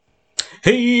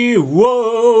Hey,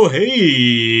 whoa,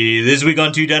 hey! This week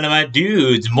on Two Dynamite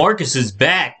Dudes, Marcus is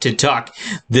back to talk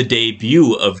the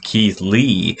debut of Keith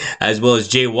Lee, as well as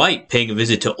Jay White paying a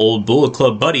visit to old Bullet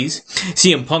Club buddies.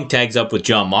 CM Punk tags up with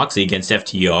Jon Moxley against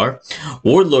FTR.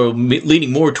 Wardlow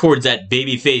leaning more towards that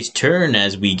babyface turn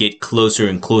as we get closer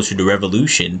and closer to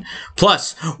Revolution.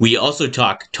 Plus, we also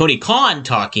talk Tony Khan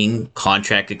talking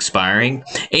contract expiring,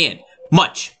 and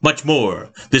much, much more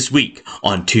this week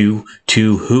on Two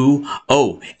Who?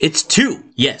 Oh, it's two.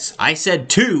 Yes, I said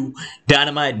two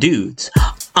Dynamite Dudes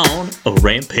on a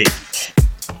rampage.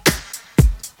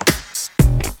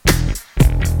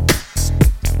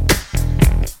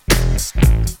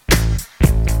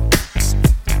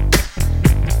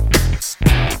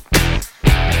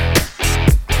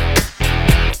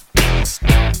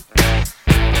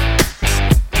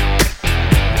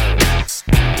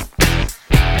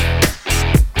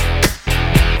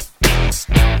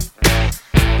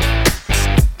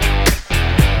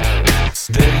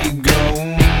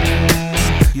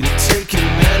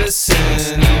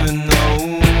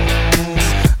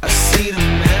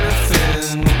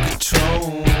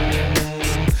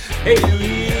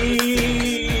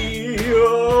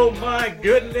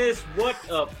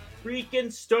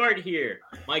 Start here.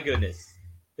 My goodness.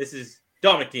 This is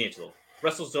Dominic D'Angelo,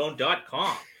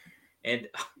 WrestleZone.com. And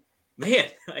man,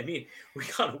 I mean, we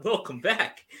gotta welcome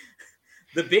back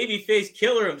the babyface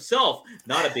killer himself.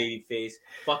 Not a babyface,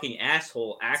 fucking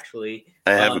asshole, actually.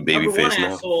 I have a babyface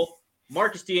now. Asshole,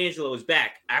 Marcus D'Angelo is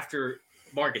back after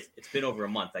Marcus. It's been over a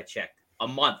month. I checked. A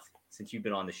month since you've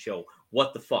been on the show.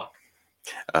 What the fuck?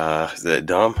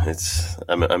 Dom,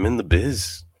 I'm in the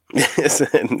biz.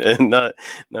 not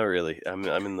really. I'm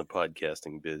in the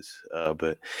podcasting biz,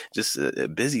 but just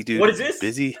busy, dude. What is this?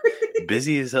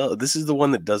 Busy as hell. This is the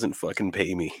one that doesn't fucking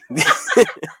pay me.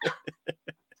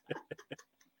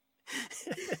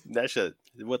 Nesha,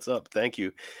 what's up? Thank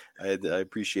you. I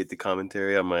appreciate the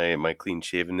commentary on my clean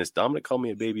shavenness. Dominic called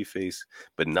me a baby face,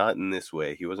 but not in this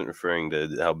way. He wasn't referring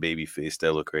to how baby faced I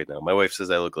look right now. My wife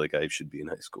says I look like I should be in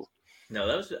high school. No,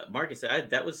 that was Marcus.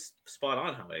 That was spot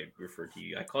on how I referred to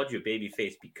you. I called you a baby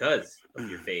face because of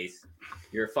your face.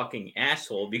 You're a fucking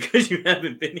asshole because you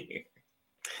haven't been here.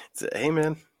 Hey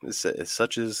man, it's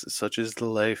such is the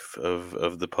life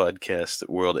of the podcast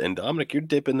world. And Dominic, you're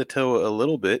dipping the toe a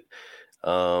little bit,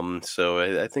 so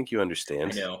I think you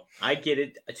understand. I know, I get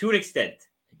it to an extent.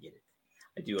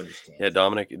 I do understand. Yeah,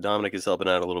 Dominic is helping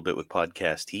out a little bit with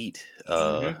Podcast Heat.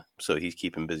 So he's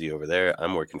keeping busy over there.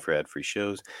 I'm working for ad-free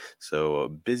shows. So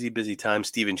busy time.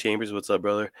 Steven Chambers, what's up,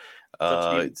 brother?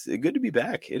 It's good to be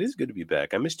back. It is good to be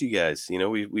back. I missed you guys. You know,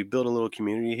 we built a little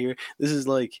community here. This is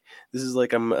like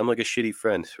I'm like a shitty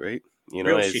friend, right? You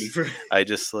know, I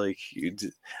just like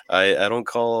I don't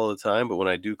call all the time, but when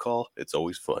I do call, it's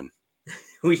always fun.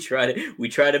 We try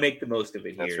to make the most of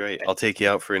it here. That's right. I'll take you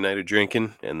out for a night of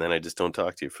drinking, and then I just don't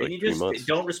talk to you for 3 months.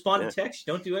 Don't respond to text.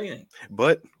 Don't do anything.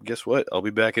 But guess what? I'll be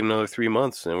back in another 3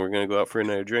 months, and we're going to go out for a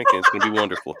night of drinking. It's going to be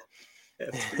wonderful.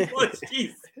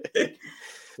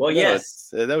 Well, yes.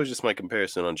 That was just my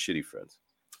comparison on shitty friends.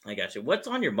 I got you. What's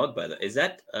on your mug, by the way? Is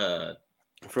that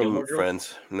from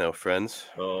Friends? No, Friends.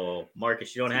 Oh,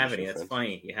 Marcus, you don't have any. That's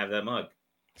funny. You have that mug.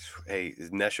 Hey,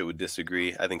 Nesha would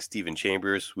disagree. I think Steven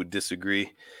Chambers would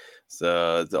disagree.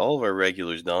 So all of our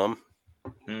regulars, Dom.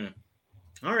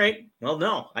 All right. Well,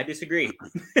 no, I disagree.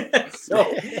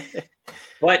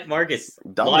 But Marcus,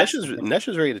 Dom,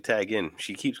 Nesha's ready to tag in.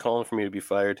 She keeps calling for me to be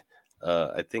fired.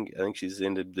 I think she's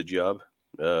ended the job.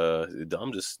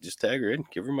 Dom, just tag her in.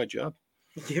 Give her my job.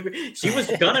 She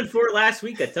was gunning for it last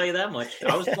week. I tell you that much.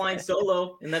 I was flying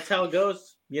solo, and that's how it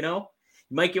goes. You know,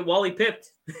 you might get Wally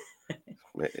pipped.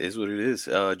 It is what it is.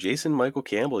 Jason Michael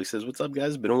Campbell, he says, what's up,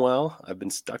 guys? Been a while. I've been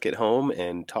stuck at home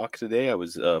and talk today. I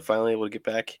was finally able to get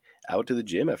back out to the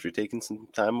gym after taking some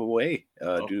time away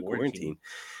due to quarantine.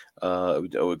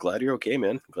 Glad you're okay,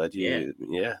 man. Glad you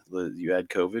had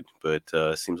COVID,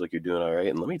 but seems like you're doing all right.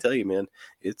 And let me tell you, man,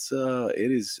 it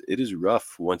is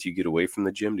rough once you get away from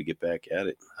the gym to get back at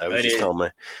it. I was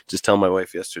just telling my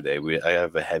wife yesterday. I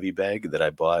have a heavy bag that I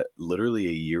bought literally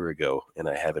a year ago, and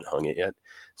I haven't hung it yet.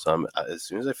 So as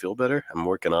soon as I feel better, I'm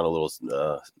working on a little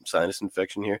sinus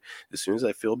infection here. As soon as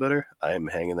I feel better, I am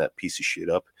hanging that piece of shit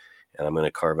up, and I'm going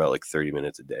to carve out like 30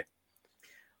 minutes a day.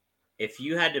 If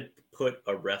you had to put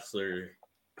a wrestler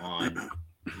on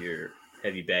your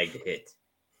heavy bag to hit,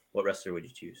 what wrestler would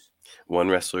you choose? One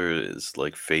wrestler is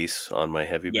like face on my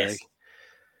heavy bag.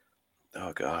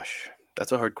 Oh gosh,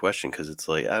 That's a hard question because it's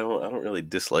like I don't really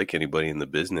dislike anybody in the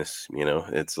business.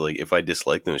 It's like if I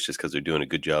dislike them, it's just because they're doing a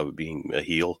good job of being a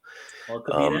heel. Well, it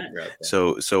could be Um, that route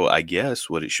then. so I guess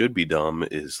what it should be, Dom,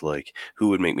 is like who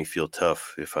would make me feel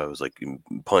tough if I was like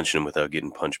punching him without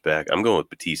getting punched back. I'm going with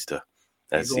Batista.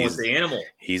 You're going with the animal.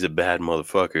 He's a bad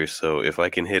motherfucker. So if I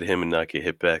can hit him and not get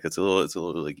hit back, it's a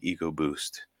little like ego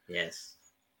boost. Yes,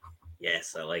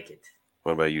 I like it.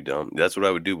 What about you, Dom? That's what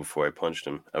I would do before I punched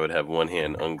him. I would have one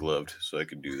hand ungloved so I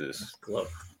could do this.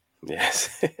 Glove.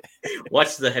 Yes.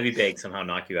 Watch the heavy bag somehow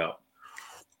knock you out.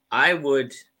 I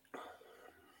would,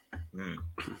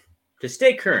 to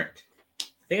stay current, I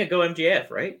think I'd go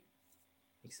MJF, right?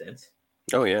 Makes sense.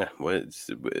 Oh, yeah. It's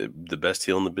the best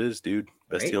heel in the biz, dude.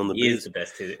 Best heel in the biz. He is the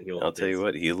best heel. I'll tell you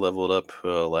what, he leveled up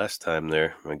last time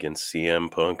there against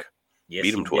CM Punk. Yes,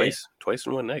 beat him twice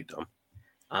in one night, Dom.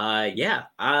 Yeah.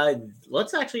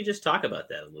 Let's actually just talk about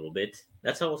that a little bit.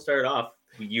 That's how we'll start off.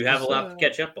 You have a lot to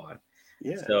catch up on.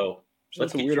 Yeah. So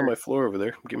let's get weird on my floor over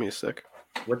there. Give me a sec.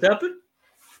 What's happened?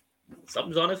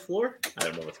 Something's on his floor? I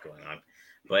don't know what's going on.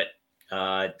 But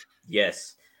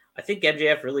yes, I think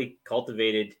MJF really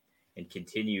cultivated and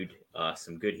continued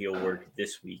some good heel work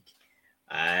this week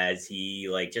as he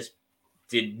just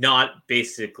did not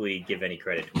basically give any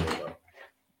credit to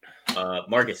Wardlow.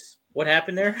 Marcus, what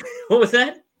happened there? What was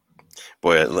that?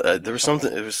 Boy, there was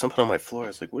something on my floor. I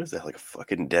was like, what is that? Like a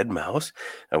fucking dead mouse?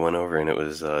 I went over and it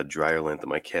was dryer lint that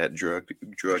my cat drug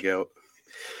out.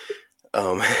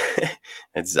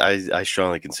 I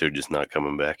strongly consider just not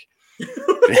coming back.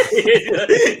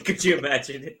 Could you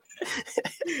imagine it?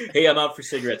 Hey, I'm out for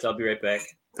cigarettes. I'll be right back.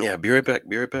 Yeah, be right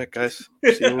back, guys.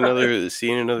 See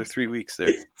you in another 3 weeks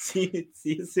there. See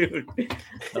you soon.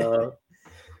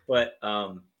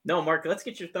 No, Mark, let's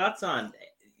get your thoughts on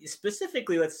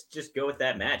specifically. Let's just go with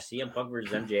that match, CM Punk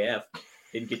versus MJF.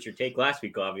 Didn't get your take last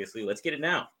week, obviously. Let's get it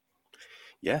now.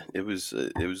 Yeah, it was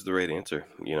the right answer.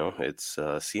 It's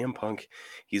CM Punk.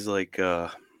 He's like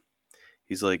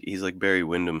Barry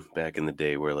Windham back in the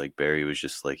day, where like Barry was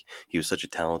just like, he was such a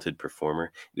talented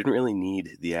performer. He didn't really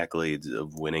need the accolades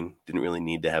of winning. Didn't really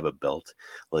need to have a belt.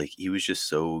 Like, he was just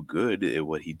so good at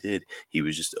what he did. He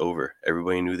was just over.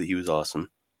 Everybody knew that he was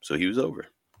awesome, so he was over.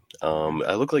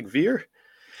 I look like Veer.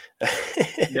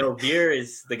 No, Veer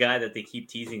is the guy that they keep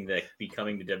teasing that be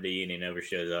coming to WWE and he never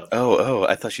shows up. Oh,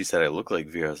 I thought she said I look like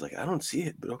Veer. I was like, I don't see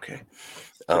it, but okay.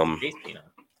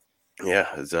 Yeah,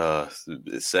 it's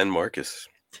San Marcus.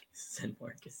 San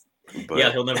Marcus. But,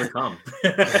 yeah, he'll never come.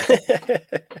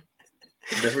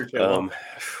 Never show up.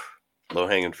 Low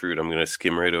hanging fruit. I'm gonna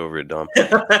skim right over it, Dom.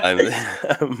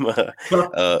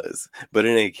 But in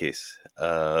any case,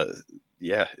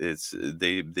 yeah,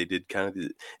 they did kind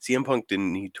of. CM Punk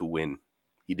didn't need to win.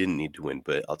 He didn't need to win,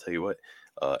 but I'll tell you what,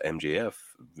 MJF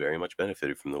very much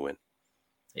benefited from the win.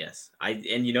 Yes,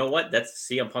 and you know what? That's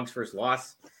CM Punk's first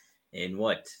loss in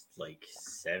what, like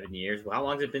 7 years? Well, how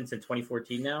long has it been since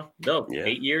 2014 now? No, yeah.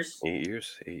 8 years. 8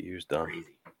 years. 8 years, Dom.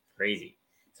 Crazy.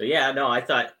 So yeah, no, I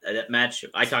thought that match.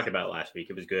 I talked about it last week.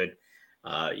 It was good.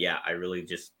 Yeah, I really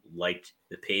just liked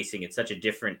the pacing. It's such a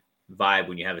different vibe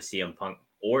when you have a CM Punk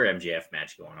or MJF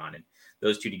match going on, and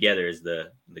those two together is the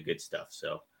good stuff.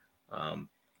 So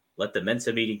let the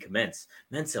Mensa meeting commence.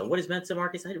 Mensa, what is Mensa,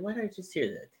 Marcus? Why did I just hear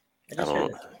that?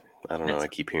 I don't know. I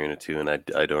keep hearing it too, and I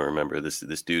don't remember. This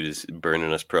dude is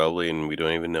burning us probably, and we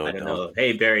don't even know. I don't know.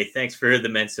 Hey Barry, thanks for the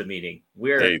Mensa meeting.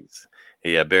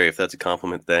 Hey, yeah, Barry, if that's a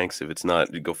compliment, thanks. If it's not,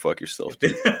 go fuck yourself.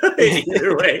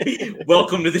 Either way,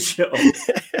 welcome to the show.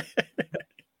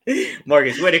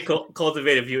 Marcus, way to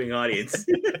cultivate a viewing audience.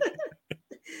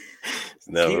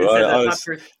 No,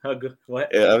 what?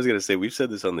 Yeah, I was going to say, we've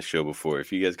said this on the show before.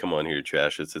 If you guys come on here to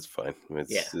trash us, it's fine.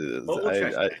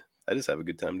 I just have a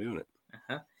good time doing it.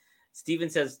 Uh-huh. Steven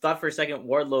says, thought for a second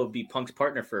Wardlow would be Punk's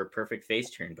partner for a perfect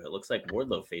face turn, but it looks like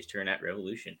Wardlow face turn at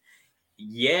Revolution.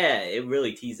 Yeah, it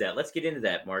really teased that. Let's get into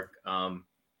that, Mark.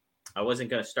 I wasn't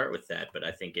going to start with that, but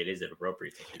I think it is an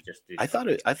appropriate thing to just do. I thought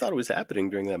it was happening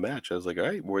during that match. I was like, all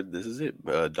right, this is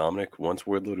it. Dominic wants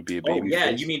Wardlow to be a baby. Oh, yeah,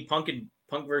 face. You mean Punk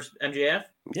versus MJF?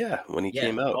 Yeah, when he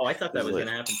came out. Oh, I thought that was going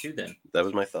to happen too then. That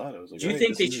was my thought. I was like, do you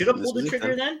think they should have pulled the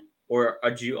trigger then? Or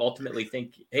do you ultimately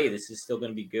think, hey, this is still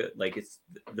going to be good? Like, it's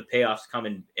the payoff's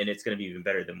coming and it's going to be even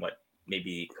better than what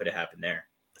maybe could have happened there?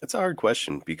 That's a hard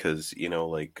question because,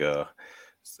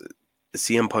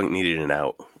 CM Punk needed an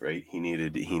out, right? He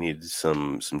needed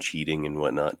some cheating and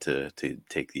whatnot to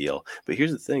take the L. But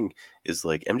here's the thing: is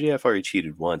like MJF already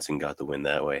cheated once and got the win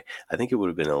that way. I think it would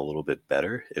have been a little bit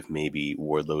better if maybe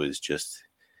Wardlow is just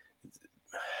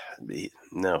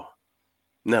no.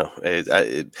 No,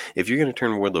 if you're going to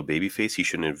turn Wardlow babyface, he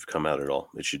shouldn't have come out at all.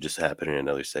 It should just happen in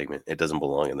another segment. It doesn't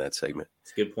belong in that segment.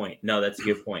 It's a good point. No, that's a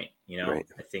good point. Right.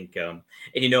 I think, and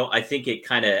I think it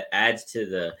kind of adds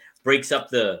to breaks up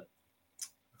the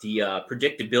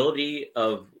predictability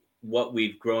of what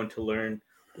we've grown to learn,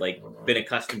 like been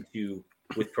accustomed to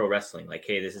with pro wrestling. Like,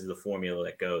 hey, this is the formula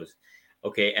that goes.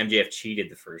 Okay, MJF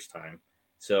cheated the first time,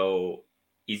 so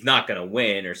he's not going to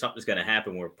win, or something's going to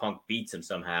happen where Punk beats him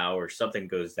somehow, or something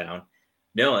goes down.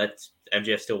 No, that's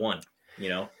MJF still won.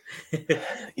 I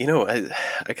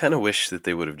kind of wish that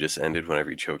they would have just ended whenever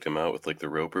he choked him out with like the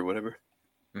rope or whatever.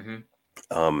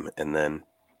 And then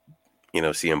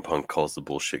CM Punk calls the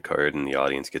bullshit card and the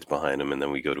audience gets behind him, and then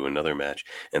we go to another match,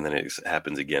 and then it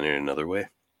happens again in another way.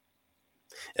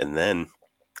 And then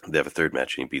they have a third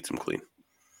match and he beats him clean.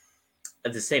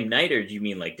 At the same night, or do you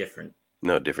mean like different?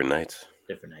 No, different nights.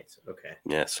 Different nights. Okay.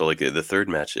 Yeah, so like the third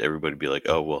match, everybody would be like,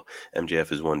 oh, well, MJF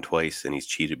has won twice and he's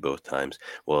cheated both times.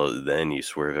 Well, then you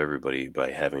swerve everybody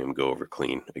by having him go over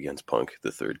clean against Punk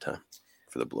the third time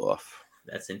for the blow-off.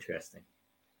 That's interesting.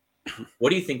 What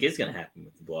do you think is going to happen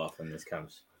with the blow-off when this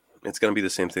comes? It's going to be the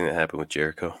same thing that happened with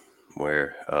Jericho,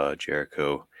 where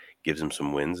Jericho gives him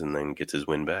some wins and then gets his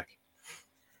win back.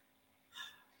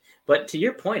 But to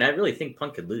your point, I really think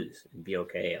Punk could lose and be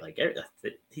okay. Like,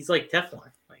 he's like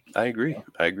Teflon. Like, I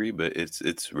agree, but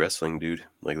it's wrestling, dude.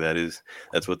 Like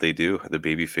that's what they do. The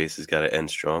babyface has got to end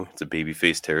strong. It's a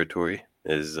babyface territory,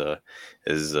 as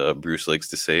Bruce likes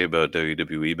to say about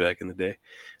WWE back in the day.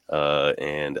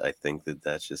 And I think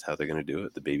that's just how they're going to do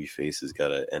it. The babyface has got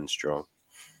to end strong.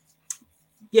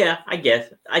 Yeah, I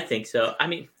guess. I think so. I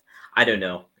mean, I don't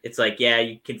know. It's like, yeah,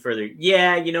 you can further.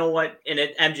 Yeah, you know what? And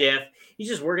at MJF, he's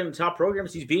just working the top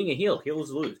programs. He's being a heel. Heels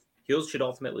lose. Heels should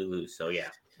ultimately lose. So yeah,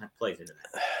 that plays into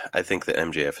that. I think that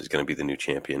MJF is going to be the new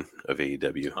champion of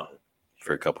AEW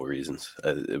for a couple of reasons.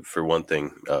 For one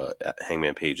thing,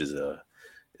 Hangman Page is a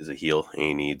heel. And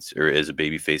he needs, or is a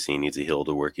babyface. He needs a heel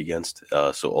to work against.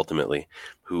 So ultimately,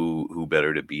 who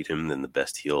better to beat him than the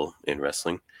best heel in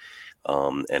wrestling?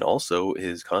 And also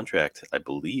his contract, I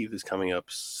believe, is coming up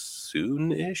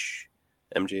soon-ish,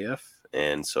 MJF.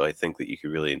 And so I think that you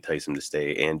could really entice him to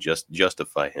stay and just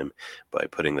justify him by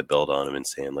putting the belt on him and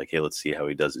saying like, hey, let's see how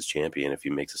he does as champion. If he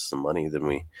makes us some money, then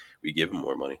we give him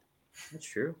more money. That's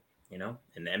true. And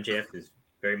MJF is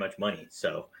very much money.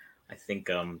 So I think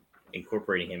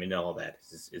incorporating him into all that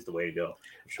is the way to go.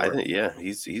 Sure. I think, yeah,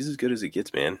 he's as good as it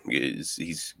gets, man.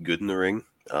 He's good in the ring,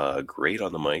 great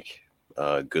on the mic,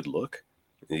 good look.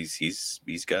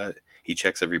 He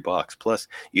checks every box. Plus,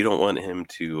 you don't want him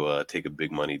to take a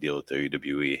big money deal with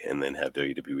WWE and then have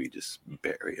WWE just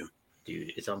bury him.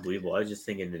 Dude, it's unbelievable. I was just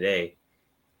thinking today,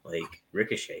 like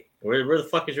Ricochet. Where the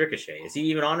fuck is Ricochet? Is he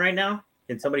even on right now?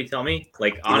 Can somebody tell me?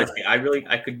 Like, honestly,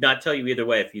 I could not tell you either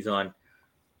way if he's on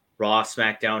Raw,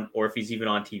 SmackDown, or if he's even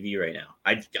on TV right now.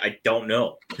 I don't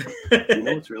know. You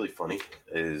know what's really funny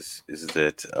is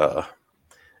that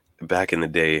back in the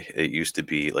day, it used to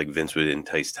be like Vince would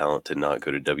entice talent to not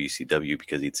go to WCW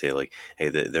because he'd say like, hey,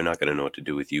 they're not going to know what to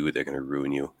do with you. They're going to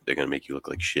ruin you. They're going to make you look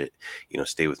like shit.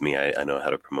 Stay with me. I know how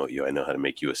to promote you. I know how to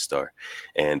make you a star.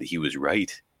 And he was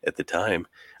right at the time,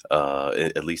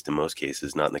 at least in most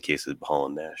cases, not in the case of Hall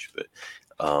and Nash,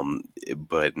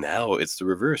 but now it's the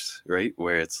reverse, right?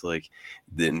 Where it's like,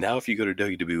 now if you go to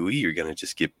WWE, you're going to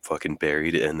just get fucking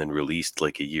buried and then released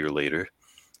like a year later.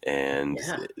 And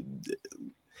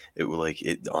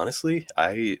honestly,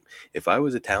 if I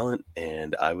was a talent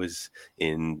and I was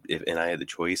and I had the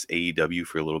choice, AEW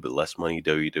for a little bit less money,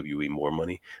 WWE more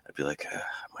money, I'd be like, I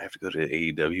might have to go to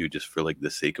AEW just for like the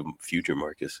sake of future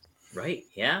Marcus. Right.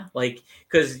 Yeah. Like,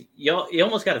 because you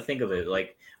almost got to think of it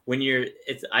like when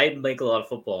I make a lot of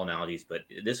football analogies, but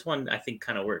this one I think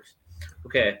kind of works.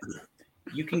 Okay.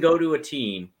 You can go to a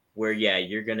team where, yeah,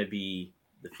 you're going to be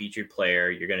the featured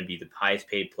player. You're going to be the highest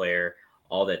paid player,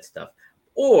 all that stuff.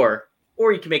 Or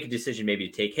you can make a decision maybe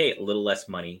to take, hey, a little less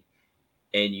money,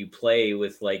 and you play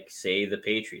with, like, say, the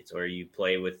Patriots, or you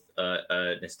play with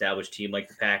an established team like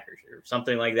the Packers or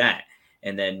something like that.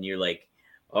 And then you're like,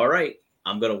 all right,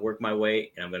 I'm going to work my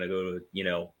way, and I'm going to go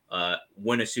to,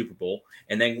 win a Super Bowl.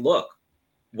 And then, look,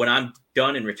 when I'm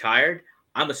done and retired,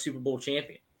 I'm a Super Bowl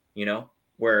champion,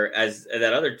 Whereas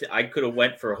that other I could have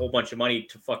went for a whole bunch of money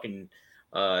to fucking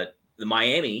the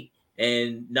Miami,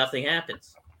 and nothing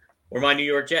happens. Or my New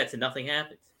York Jets, and nothing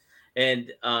happens.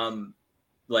 And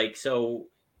so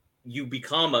you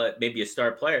become maybe a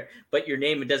star player, but your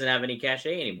name doesn't have any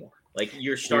cachet anymore. Like,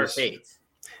 your star fades.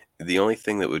 The only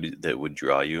thing that would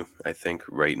draw you, I think,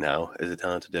 right now as a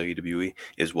talent to WWE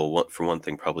is, well, for one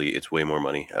thing, probably it's way more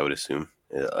money, I would assume,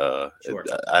 Sure.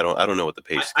 I don't know what the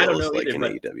pay I don't scale is know like either, in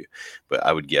but AEW, but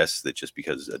I would guess that just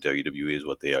because WWE is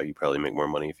what they are, you probably make more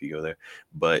money if you go there.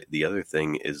 But the other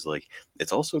thing is like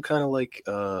it's also kind of like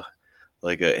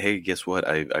hey, guess what?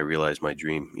 I realized my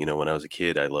dream. You know, when I was a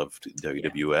kid, I loved yeah,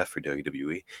 WWF or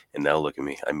WWE, and now look at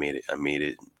me. I made it. I made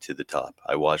it to the top.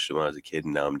 I watched it when I was a kid,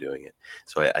 and now I'm doing it.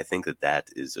 So I think that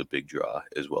is a big draw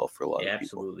as well for a lot yeah, of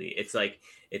people. absolutely. It's like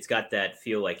it's got that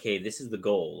feel like, hey, this is the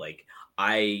goal. Like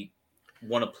I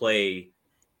want to play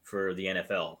for the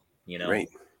NFL. You know, Right.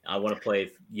 I want to play.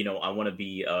 You know, I want to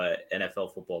be a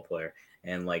NFL football player.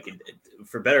 And like,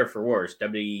 for better or for worse,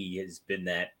 WWE has been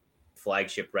that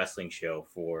flagship wrestling show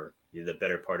for the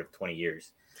better part of 20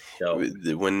 years. So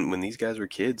When these guys were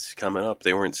kids coming up,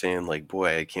 they weren't saying like,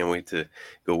 "Boy, I can't wait to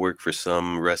go work for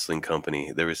some wrestling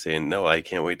company." They were saying, "No, I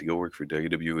can't wait to go work for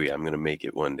WWE. I'm going to make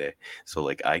it one day." So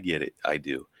like, I get it, I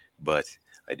do, but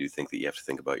I do think that you have to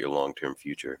think about your long-term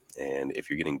future. And if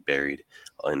you're getting buried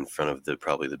in front of the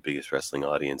probably the biggest wrestling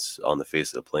audience on the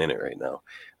face of the planet right now,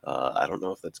 I don't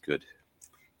know if that's good.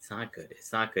 it's not good.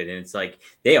 It's not good. And it's like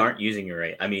they aren't using it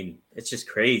right. I mean, it's just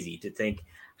crazy to think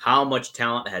how much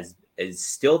talent has is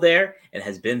still there and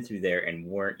has been through there and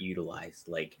weren't utilized.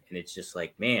 Like, and it's just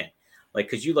like, man, like,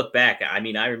 cause you look back, I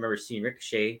mean, I remember seeing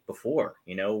Ricochet before,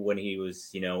 you know, when he was,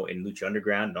 you know, in Lucha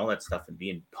Underground and all that stuff and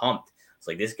being pumped. It's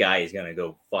like this guy is gonna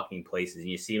go fucking places. And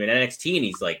you see him in NXT and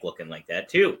he's like looking like that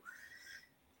too.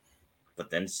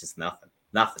 But then it's just nothing.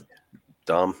 Nothing.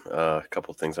 Dom, a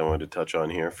couple things I wanted to touch on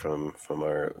here from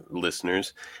our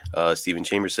listeners. Stephen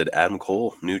Chambers said Adam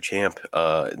Cole, new champ.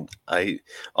 I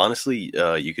honestly,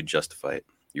 you could justify it.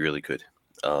 You really could,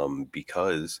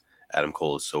 because Adam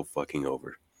Cole is so fucking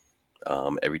over.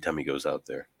 Every time he goes out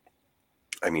there,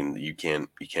 I mean, you can't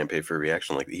pay for a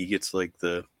reaction like he gets like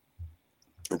the.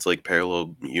 It's like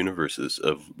parallel universes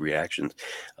of reactions.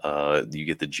 You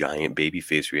get the giant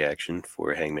babyface reaction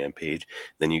for Hangman Page,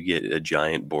 then you get a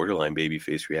giant borderline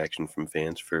babyface reaction from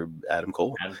fans for Adam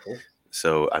Cole. Adam Cole.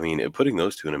 So, I mean, putting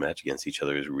those two in a match against each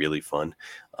other is really fun.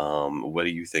 What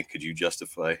do you think? Could you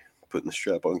justify putting the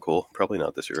strap on Cole? Probably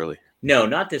not this early. No,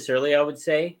 not this early, I would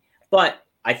say. But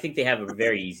I think they have a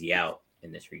very easy out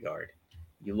in this regard.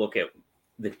 You look at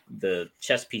the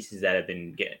chess pieces that have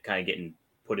been kind of getting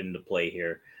put into play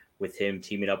here with him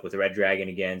teaming up with Red Dragon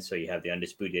again. So you have the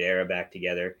Undisputed Era back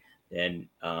together. Then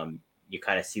you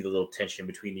kind of see the little tension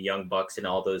between the Young Bucks and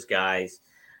all those guys.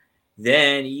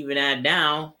 Then even add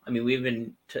now, I mean, we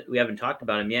haven't talked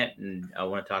about him yet, and I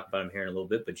want to talk about him here in a little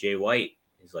bit. But Jay White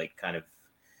is like kind of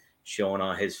showing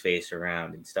on his face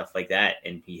around and stuff like that,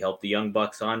 and he helped the Young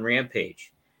Bucks on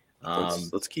Rampage.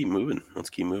 Let's keep moving. Let's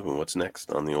keep moving. What's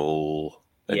next on the old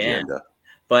Yeah, agenda?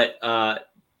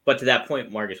 but to that point,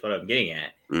 Marcus, what I'm getting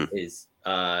at Mm. is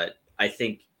I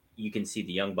think you can see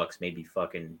the Young Bucks maybe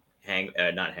fucking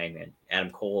not Hangman,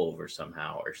 Adam Cole over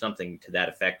somehow or something to that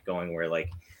effect, going where like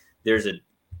there's a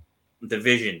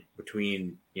division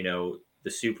between the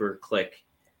Super Click,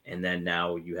 and then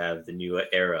now you have the new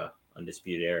era,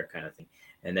 Undisputed Era kind of thing,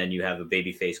 and then you have a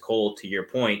babyface Cole. To your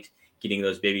point, getting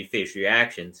those babyface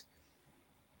reactions,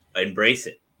 embrace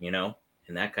it, in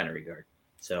that kind of regard.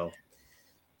 So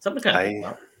something to kind of think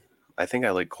about. I think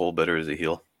I like Cole better as a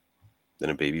heel than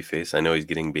a babyface. I know he's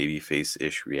getting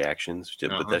babyface-ish reactions,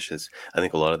 but that's just, I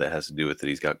think a lot of that has to do with that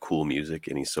he's got cool music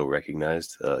and he's so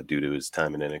recognized due to his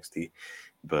time in NXT.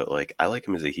 But like, I like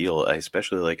him as a heel. I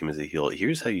especially like him as a heel.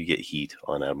 Here's how you get heat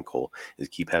on Adam Cole: is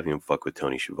keep having him fuck with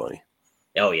Tony Schiavone.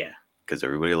 Oh yeah, because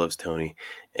everybody loves Tony,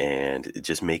 and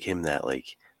just make him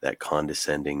that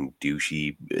condescending,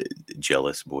 douchey,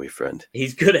 jealous boyfriend.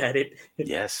 he's good at it.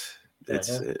 Yes.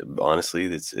 It's honestly,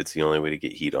 it's the only way to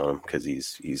get heat on him because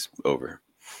he's over.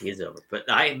 He is over. But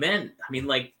I mean,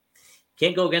 like,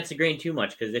 can't go against the grain too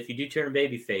much, because if you do turn a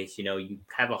babyface, you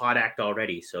have a hot act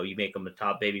already. So you make him a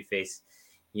top babyface,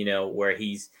 where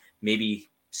he's maybe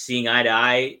seeing eye to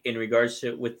eye in regards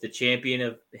to with the champion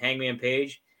of Hangman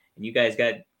Page, and you guys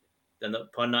got, and the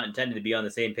pun not intended, to be on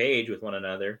the same page with one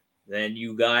another. Then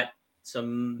you got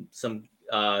some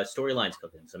storylines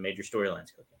cooking, some major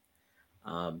storylines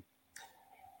cooking.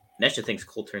 Nesha thinks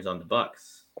Cole turns on the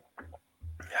Bucks.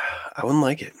 I wouldn't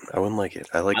like it. I like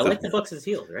the Bucks as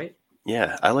heels, right?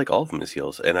 Yeah, I like all of them as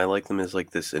heels, and I like them as like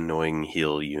this annoying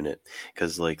heel unit.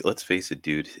 Because like, let's face it,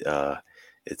 dude.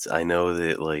 I know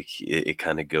that like it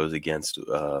kind of goes against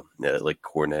like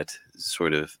Cornette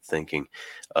sort of thinking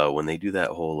when they do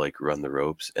that whole like run the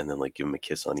ropes and then like give him a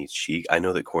kiss on each cheek. I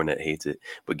know that Cornette hates it,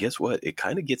 but guess what? It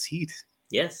kind of gets heat.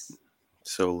 Yes.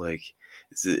 So like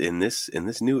in this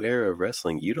new era of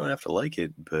wrestling, you don't have to like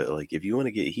it, but like if you want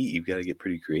to get heat, you've got to get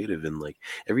pretty creative. And like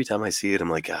every time I see it, I'm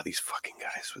like, these fucking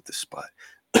guys with the spot.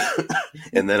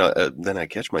 And then I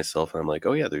catch myself and I'm like,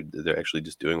 oh yeah, they're actually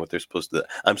just doing what they're supposed to.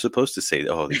 I'm supposed to say,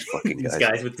 oh, these fucking These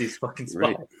guys with these fucking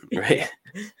spots. Right.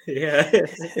 Yeah.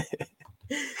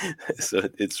 So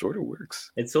it sort of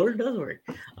works. It sort of does work.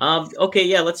 Okay,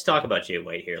 yeah, let's talk about Jay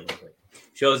White here a little bit.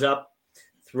 Shows up,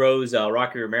 throws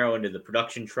Rocky Romero into the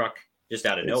production truck just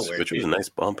out of nowhere. Which was a nice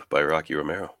bump by Rocky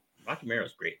Romero. Rocky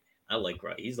Romero's great. I like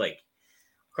Rocky. He's like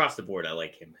across the board. I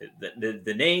like him.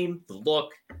 The name, the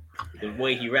look, the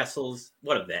way he wrestles.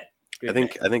 What a vet. I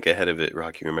think ahead of it,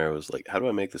 Rocky Romero was like, how do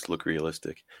I make this look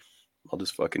realistic? I'll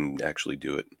just fucking actually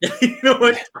do it. You know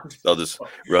what? I'll just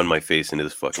run my face into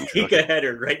this fucking truck. Take a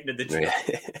header right into the truck.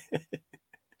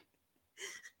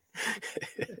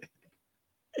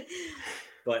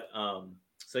 But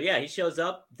so yeah, he shows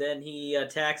up. Then he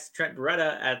attacks Trent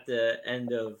Beretta at the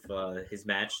end of his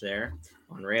match there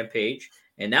on Rampage,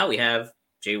 and now we have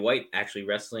Jay White actually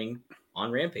wrestling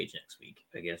on Rampage next week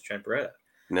against Trent Beretta.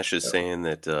 Nesh is saying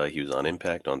that he was on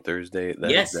Impact on Thursday.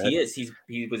 Yes, he is.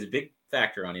 He was a big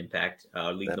factor on Impact.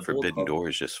 That the Forbidden Door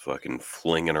is just fucking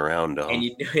flinging around. And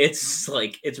it's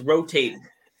like it's rotating.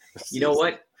 You know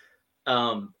what?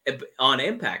 On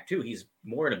Impact too, he's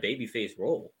more in a babyface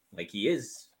role. Like he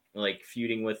is like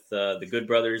feuding with the Good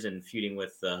Brothers and feuding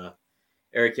with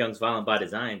Eric Young's Violent by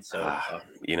Design. So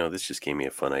this just gave me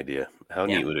a fun idea. How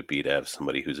neat would it be to have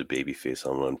somebody who's a babyface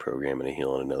on one program and a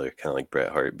heel on another, kind of like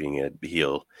Bret Hart being a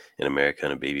heel in America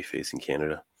and a babyface in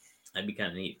Canada? That'd be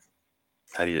kind of neat.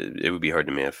 It would be hard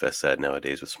to manifest that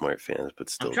nowadays with smart fans, but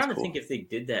still. I'm trying to think if they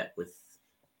did that with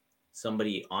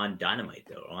somebody on Dynamite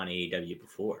though, on AEW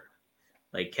before.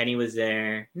 Like Kenny was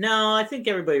there. No, I think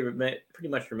everybody pretty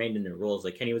much remained in their roles.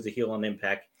 Like Kenny was a heel on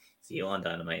Impact, he's a heel on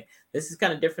Dynamite. This is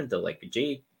kind of different though. Like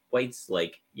Jay White's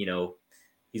like,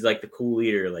 he's like the cool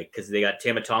leader, like because they got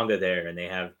Tama Tonga there and they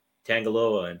have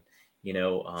Tangaloa and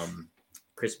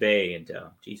Chris Bay and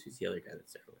who's the other guy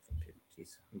that's there with him too?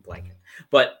 Jeez, I'm blanking.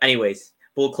 But anyways,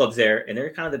 Bullet Club's there and they're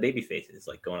kind of the baby faces,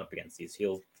 like going up against these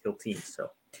heel teams. So,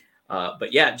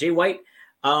 but yeah, Jay White.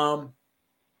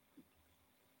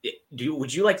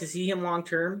 Would you like to see him long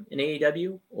term in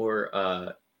AEW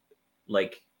or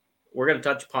like we're going to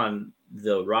touch upon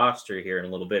the roster here in a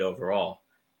little bit overall.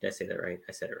 Did I say that right?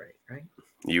 I said it right?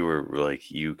 You were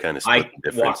like you kind of split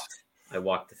the difference. I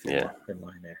walked the thin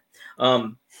line there.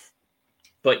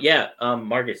 But yeah,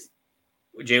 Marcus,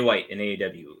 Jay White in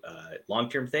AEW, long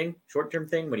term thing, short term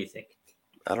thing. What do you think?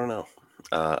 I don't know.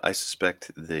 I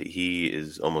suspect that he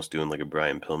is almost doing like a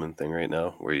Brian Pillman thing right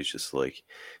now, where he's just like,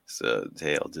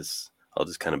 hey, I'll just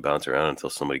kind of bounce around until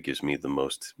somebody gives me the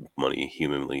most money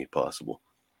humanly possible.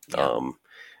 Yeah.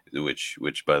 Which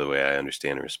by the way, I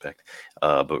understand and respect.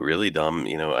 But really, Dom,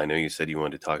 I know you said you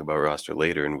wanted to talk about roster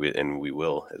later, and we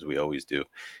will, as we always do.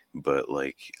 But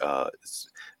like,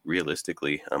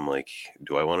 realistically, I'm like,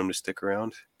 do I want him to stick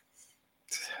around?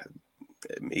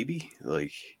 Maybe.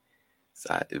 Like,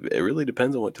 it really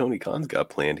depends on what Tony Khan's got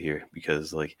planned here,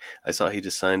 because like I saw he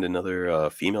just signed another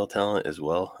female talent as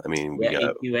well. I mean, we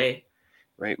got AQA.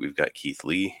 Right, we've got Keith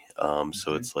Lee.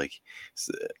 So it's like,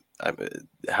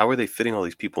 how are they fitting all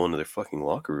these people into their fucking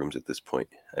locker rooms at this point?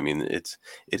 I mean, it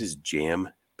is jam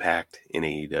packed in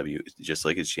AEW, just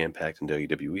like it's jam packed in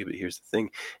WWE. But here's the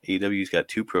thing: AEW's got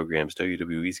 2 programs,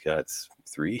 WWE's got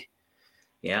 3.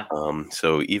 Yeah.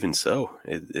 So even so,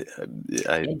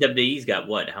 WWE's got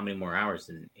what? How many more hours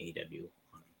than AEW?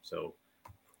 So.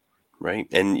 Right,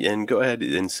 and go ahead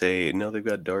and say no. They've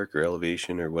got Dark or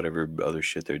Elevation or whatever other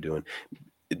shit they're doing.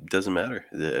 It doesn't matter.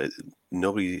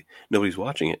 Nobody's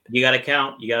watching it. You got to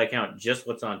count just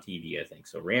what's on TV. I think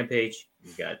so. Rampage.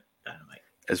 You got Dynamite.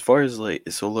 As far as like,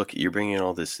 so look, you're bringing in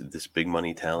all this big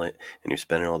money talent, and you're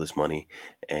spending all this money,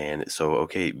 and so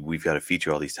okay, we've got to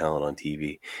feature all these talent on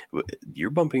TV. You're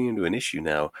bumping into an issue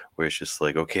now where it's just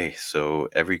like, okay, so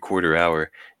every quarter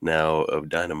hour now of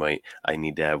Dynamite, I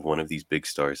need to have one of these big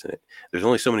stars in it. There's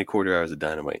only so many quarter hours of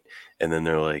Dynamite, and then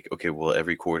they're like, okay, well,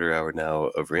 every quarter hour now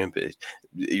of Rampage,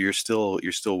 you're still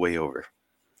way over.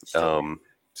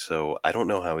 So I don't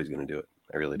know how he's going to do it.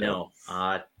 I really don't.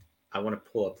 No. I want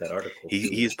to pull up that article.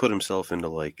 He's put himself into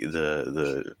like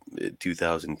the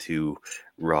 2002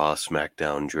 Raw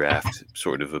SmackDown draft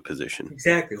sort of a position.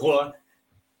 Exactly. Hold on.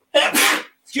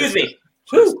 Excuse me.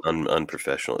 Just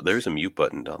unprofessional. There's a mute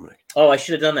button, Dominic. Oh, I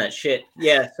should have done that. Shit.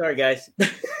 Yeah. Sorry, guys.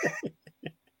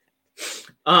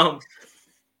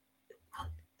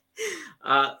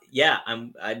 Yeah.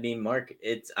 I mean, Mark.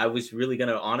 I was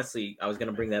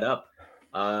gonna bring that up.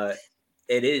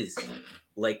 It is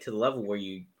like to the level where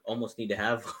you almost need to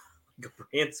have like a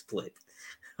brand split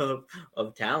of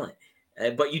talent,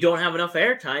 but you don't have enough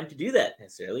airtime to do that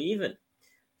necessarily even.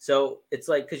 So it's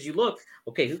like, because you look,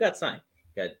 okay, who got signed?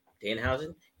 You got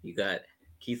Danhausen. You got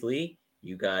Keith Lee.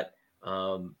 You got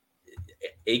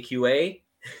AQA.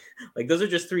 Like those are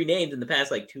just 3 names in the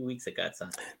past 2 weeks that got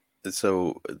signed.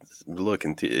 So look,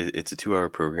 it's a 2-hour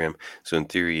program. So in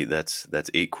theory, that's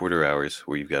 8 quarter hours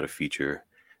where you've got to feature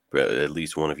at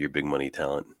least one of your big money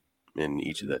talent in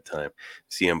each of that time.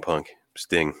 CM Punk,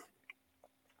 Sting,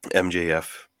 MJF,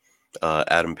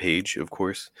 Adam Page, of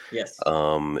course. Yes.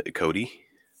 Cody.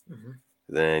 Mm-hmm.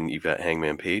 Then you've got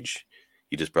Hangman Page.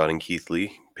 You just brought in Keith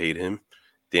Lee, paid him.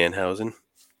 Danhausen.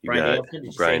 You got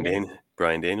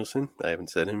Brian Danielson. I haven't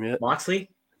said him yet. Moxley.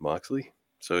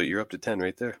 So you're up to 10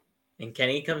 right there. And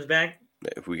Kenny comes back.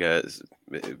 If we got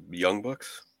Young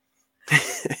Bucks.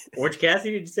 Orange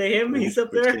Cassidy, did you say him? He's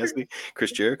up there. Cassidy,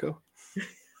 Chris Jericho.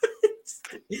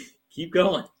 Keep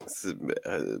going.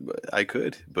 I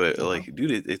could, but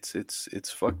dude,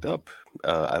 it's fucked up.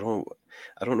 I don't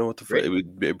know what the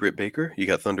fuck. Britt Baker. You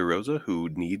got Thunder Rosa, who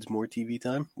needs more TV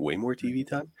time, way more TV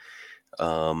time.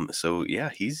 So yeah,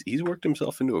 he's worked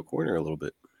himself into a corner a little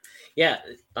bit. Yeah,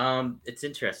 it's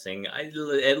interesting.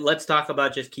 Let's talk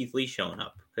about just Keith Lee showing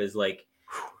up because, let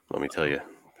me tell you,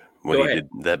 when he did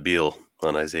that Beal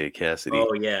on Isaiah Cassidy.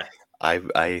 Oh yeah,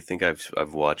 I think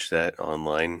I've watched that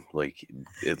online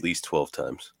at least 12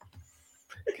 times.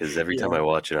 Because every time I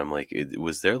watch it, I'm like,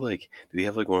 was there did he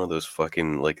have one of those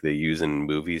fucking they use in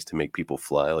movies to make people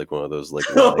fly, one of those lines?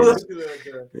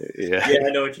 Yeah, I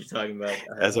know what you're talking about.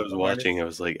 As I was watching, I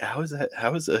was like, how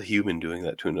is a human doing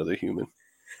that to another human?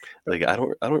 I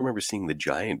don't remember seeing the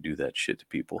Giant do that shit to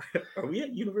people. Are we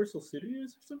at Universal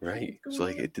Studios or something? Right. So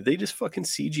did they just fucking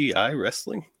CGI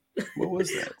wrestling? What was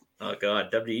that? Oh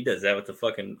god, WWE does that with the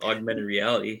fucking augmented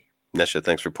reality. Nesha,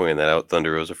 thanks for pointing that out.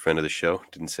 Thunder Rosa, friend of the show.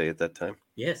 Didn't say it that time.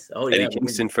 Yes. Oh Eddie yeah.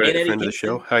 Kingston, friend of the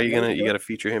show. How are you gonna? You got to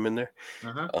feature him in there.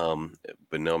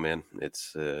 But no, man,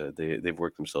 it's they've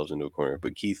worked themselves into a corner.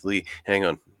 But Keith Lee, hang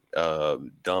on.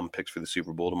 Dom picks for the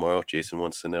Super Bowl tomorrow. Jason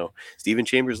wants to know. Steven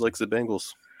Chambers likes the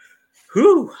Bengals.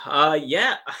 Who?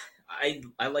 Yeah. I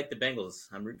like the Bengals.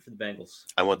 I'm rooting for the Bengals.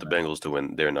 I want the Bengals to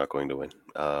win. They're not going to win.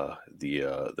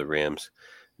 The Rams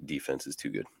defense is too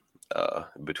good.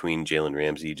 Between Jalen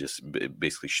Ramsey just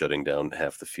basically shutting down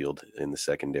half the field in the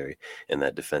secondary and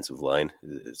that defensive line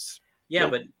is. Yeah,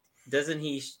 but doesn't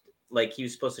he he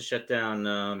was supposed to shut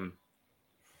down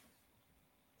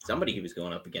somebody he was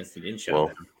going up against? He didn't shut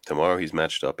down. Tomorrow he's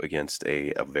matched up against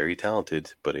a very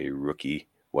talented but a rookie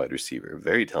wide receiver.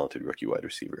 Very talented rookie wide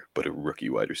receiver, but a rookie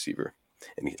wide receiver.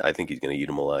 And I think he's going to eat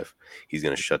him alive. He's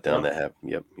going to shut down that half.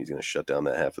 Yep, he's going to shut down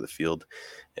that half of the field,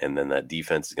 and then that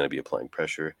defense is going to be applying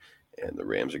pressure, and the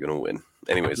Rams are going to win.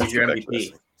 Anyways, who's your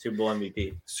MVP? Super Bowl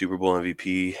MVP. Super Bowl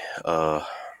MVP.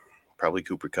 Probably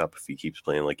Cooper Kupp if he keeps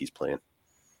playing like he's playing.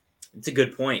 It's a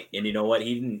good point, and you know what?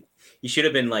 He should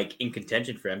have been in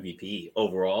contention for MVP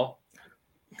overall.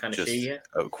 Kind of shady.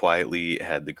 Quietly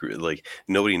had the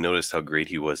nobody noticed how great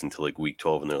he was until week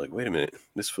 12, and they're like, wait a minute,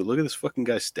 look at this fucking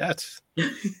guy's stats.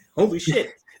 Holy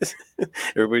shit!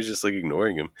 Everybody's just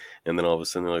ignoring him, and then all of a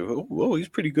sudden they're like, whoa, he's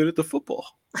pretty good at the football.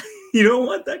 You know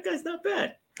what? That guy's not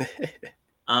bad.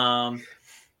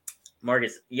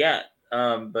 Marcus, yeah.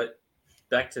 But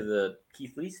back to the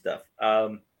Keith Lee stuff.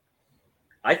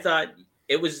 I thought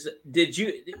it was.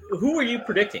 Who were you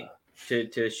predicting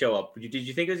to show up? Did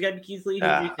you think it was going to be Keith Lee?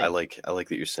 I like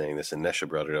that you're saying this, and Nesha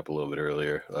brought it up a little bit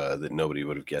earlier that nobody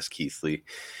would have guessed Keith Lee.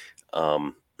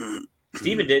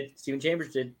 Steven did. Steven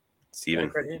Chambers did.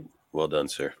 Steven, well done,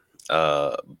 sir.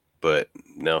 But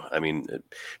no, I mean,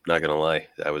 not gonna lie,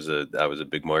 I was a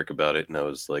big mark about it, and I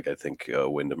was like, I think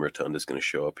Wyndham Rotunda is going to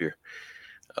show up here.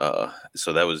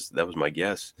 So that was my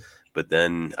guess. But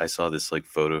then I saw this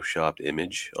photoshopped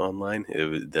image online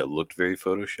that looked very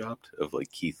photoshopped of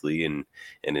Keith Lee and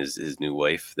his new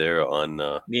wife there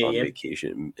on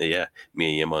vacation. Yeah, Mia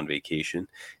Yim on vacation,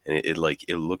 and it looked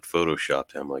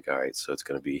photoshopped. I'm like, all right, so it's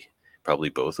gonna be probably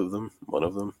both of them, one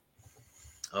of them.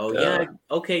 Oh yeah,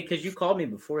 okay, because you called me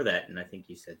before that, and I think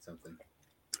you said something.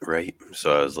 Right.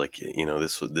 So I was like,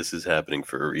 this is happening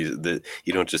for a reason.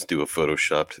 You don't just do a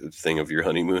photoshopped thing of your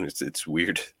honeymoon. It's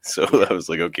weird. So I was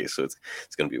like, okay, so it's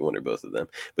going to be one or both of them.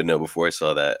 But no, before I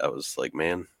saw that, I was like,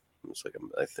 man,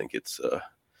 I think it's going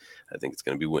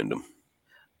to be Wyndham.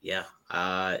 Yeah.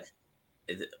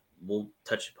 We'll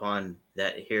touch upon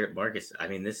that here at Marcus. I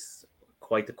mean, this is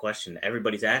quite the question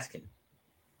everybody's asking.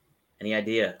 Any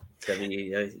idea?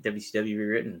 WCW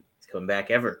rewritten. Coming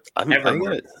back ever. I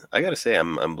gotta say,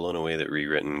 I'm blown away that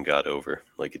Rewritten got over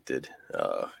like it did.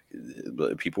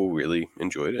 But people really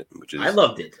enjoyed it, I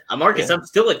loved it. Marcus, yeah. I'm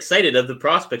still excited of the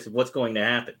prospects of what's going to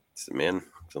happen. Man,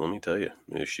 so let me tell you,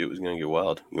 this shit was gonna get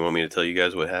wild. You want me to tell you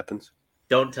guys what happens?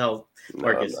 Don't tell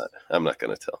Marcus. No, I'm not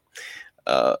gonna tell.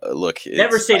 Look,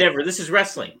 Never say never. This is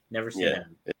wrestling. Never say never.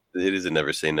 It is a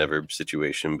never say never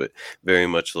situation, but very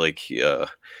much like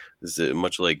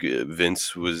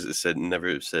Vince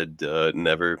never said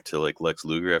never to like Lex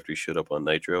Luger after he showed up on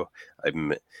Nitro.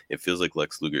 It feels like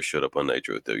Lex Luger showed up on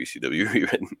Nitro with WCW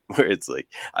rewritten, where it's like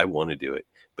I want to do it,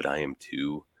 but I am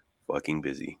too fucking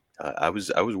busy. I was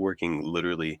working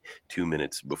literally 2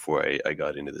 minutes before I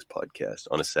got into this podcast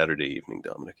on a Saturday evening,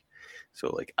 Dominic. So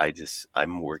like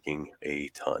I'm working a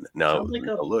ton now.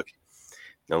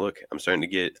 Now look, I'm starting to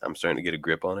get a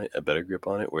grip on it, a better grip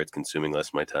on it, where it's consuming less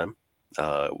of my time.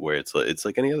 Where it's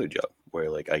like any other job, where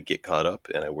like I get caught up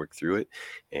and I work through it,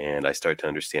 and I start to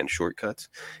understand shortcuts,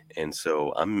 and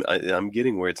so I'm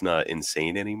getting where it's not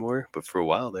insane anymore. But for a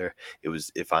while there, it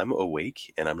was if I'm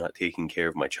awake and I'm not taking care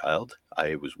of my child,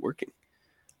 I was working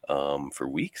for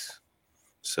weeks.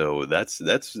 So that's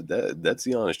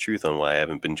the honest truth on why I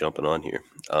haven't been jumping on here.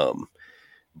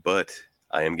 But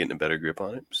I am getting a better grip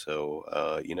on it,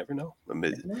 so you never know.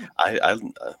 I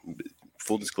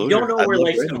full disclosure, you don't know where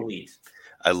life's going to lead.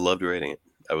 I loved writing it.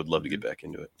 I would love to get back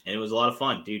into it, and it was a lot of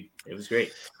fun, dude. It was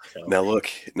great. So. Now look.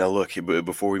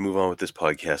 Before we move on with this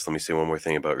podcast, let me say one more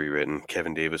thing about Rewritten.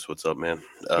 Kevin Davis, what's up, man?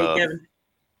 Hey, Kevin.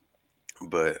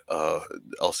 But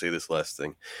I'll say this last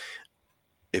thing.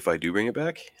 If I do bring it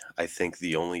back, I think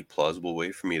the only plausible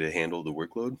way for me to handle the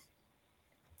workload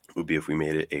would be if we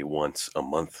made it a once a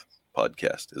month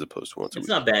podcast as opposed to once a week. It's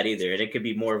not bad either. And it could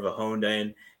be more of a honed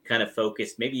in kind of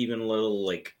focused, maybe even a little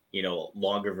like,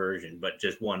 longer version, but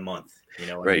just 1 month,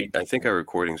 Right. I think our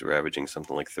recordings were averaging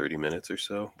something like 30 minutes or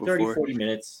so before. 30, 40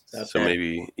 minutes. So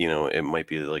maybe, it might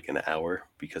be like an hour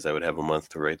because I would have a month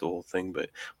to write the whole thing, but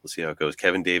we'll see how it goes.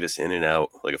 Kevin Davis in and out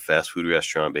like a fast food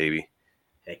restaurant, baby.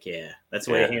 Heck yeah. That's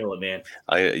the way to handle it, man.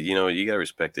 You got to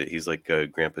respect it. He's like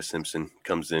Grandpa Simpson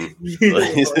comes in,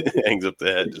 hangs up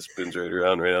the head, just spins right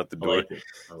around, right out the door.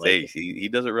 He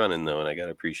does it running, though, and I got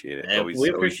to appreciate it. We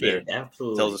appreciate it.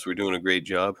 Absolutely. Tells us we're doing a great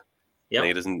job. Yeah.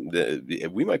 He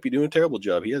doesn't, we might be doing a terrible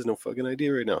job. He has no fucking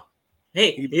idea right now.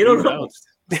 Hey, you don't know.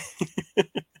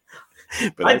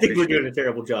 But I think we're doing a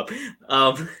terrible job.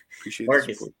 Appreciate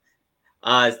Marcus.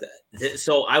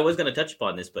 So I was going to touch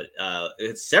upon this, but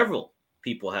several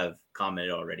people have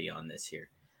commented already on this here.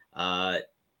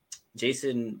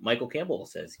 Jason Michael Campbell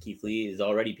says Keith Lee is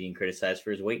already being criticized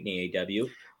for his weight in AEW.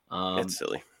 That's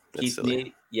silly. They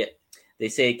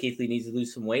say Keith Lee needs to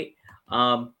lose some weight.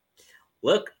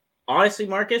 Look, honestly,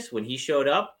 Marcus, when he showed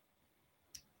up,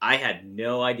 I had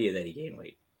no idea that he gained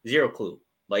weight. Zero clue.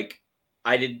 Like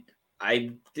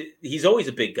he's always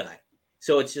a big guy.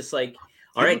 So it's just like,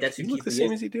 all right, that's he looked the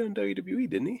same as he did in WWE,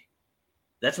 didn't he?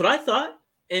 That's what I thought.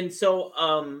 And so,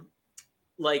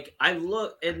 I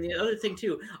look, and the other thing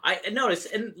too, I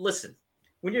noticed, and listen,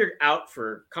 when you're out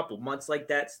for a couple months like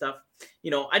that stuff,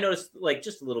 I noticed like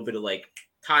just a little bit of like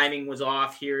timing was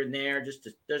off here and there, just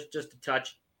a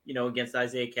touch, against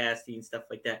Isaiah Cassidy and stuff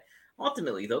like that.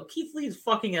 Ultimately, though, Keith Lee is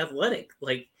fucking athletic.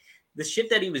 Like the shit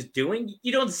that he was doing,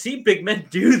 you don't see big men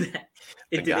do that.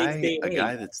 A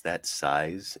guy that's that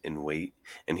size and weight,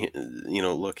 and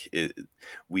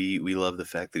we love the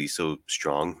fact that he's so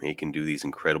strong. He can do these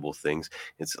incredible things.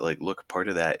 It's like, look, part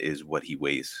of that is what he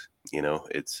weighs.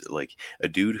 It's like a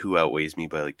dude who outweighs me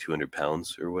by like 200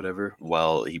 pounds or whatever.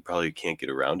 While he probably can't get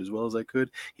around as well as I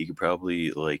could, he could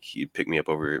probably he'd pick me up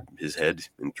over his head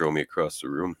and throw me across the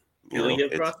room.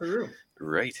 Across the room,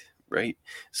 right.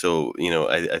 So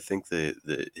I think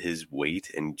the his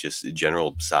weight and just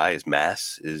general size,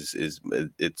 mass is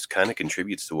it's kind of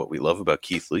contributes to what we love about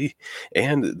Keith Lee,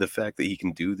 and the fact that he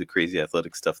can do the crazy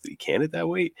athletic stuff that he can at that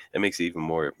weight, that makes it even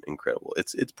more incredible.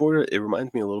 It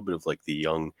reminds me a little bit of like the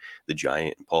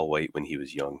giant Paul White when he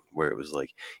was young, where it was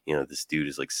like, this dude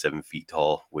is like 7 feet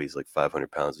tall, weighs like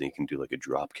 500 pounds, and he can do like a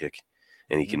drop kick,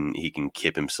 and he can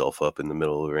kip himself up in the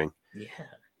middle of the ring.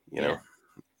 Yeah.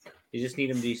 You just need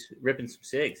him to be ripping some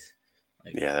cigs.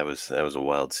 That was a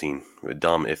wild scene.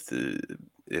 Dom, if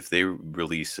they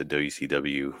release a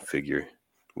WCW figure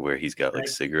where he's got like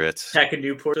cigarettes, pack a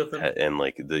Newport with him, and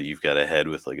like you've got a head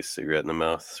with like a cigarette in the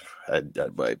mouth, I'd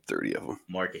buy 30 of them.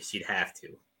 Marcus, you'd have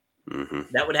to. Mm-hmm.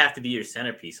 That would have to be your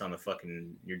centerpiece on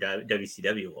your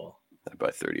WCW wall. I'd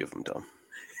buy 30 of them, Dom.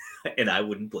 And I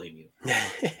wouldn't blame you.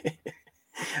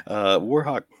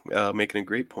 Warhawk making a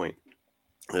great point.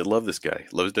 I love this guy.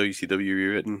 Loves WCW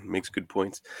rewritten. Makes good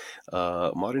points.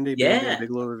 Modern day Bam Bam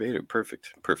Bigelow or Vader.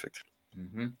 Perfect.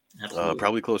 Mm-hmm. Absolutely.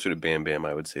 Probably closer to Bam Bam,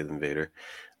 I would say, than Vader.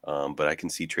 But I can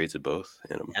see traits of both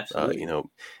in him. Absolutely.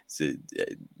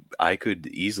 I could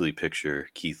easily picture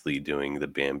Keith Lee doing the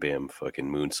Bam Bam fucking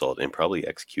moonsault and probably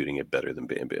executing it better than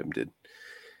Bam Bam did.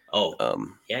 Oh,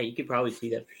 Um, yeah, you could probably see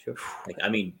that for sure. Like, I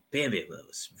mean, Bam Bam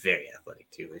was very athletic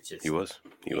too. It's just he was.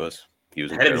 He yeah, was. He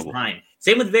was ahead of his incredible. time.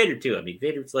 Same with Vader too. I mean,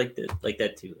 Vader's like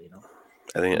that too.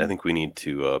 I think we need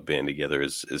to band together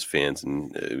as fans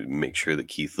and make sure that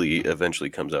Keith Lee eventually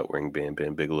comes out wearing Bam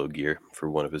Bam Bigelow gear for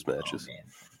one of his Oh matches. man,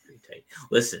 that'd be pretty tight.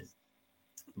 Listen,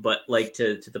 but like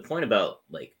to the point about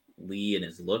like Lee and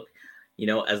his look,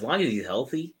 as long as he's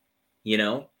healthy,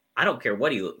 I don't care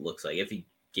what he looks like. If he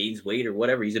gains weight or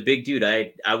whatever, he's a big dude.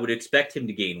 I would expect him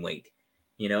to gain weight.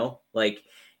 Like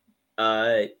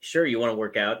sure you want to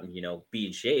work out and be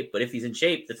in shape, but if he's in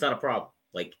shape, that's not a problem.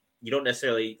 Like you don't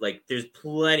necessarily like. There's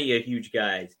plenty of huge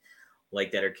guys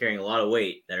like that are carrying a lot of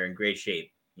weight that are in great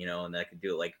shape, and that could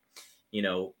do it. Like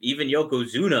even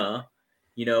Yokozuna,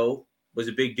 was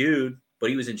a big dude, but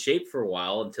he was in shape for a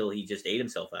while until he just ate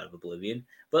himself out of oblivion.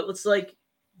 But it's like,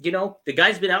 the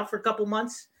guy's been out for a couple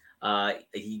months.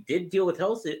 He did deal with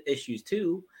health issues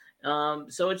too.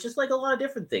 So it's just like a lot of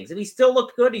different things. And he still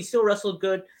looked good. He still wrestled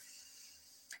good.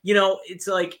 It's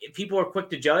like people are quick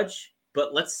to judge,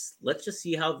 but let's just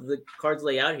see how the cards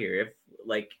lay out here.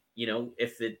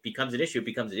 If it becomes an issue, it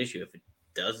becomes an issue. If it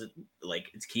doesn't, like,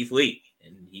 it's Keith Lee,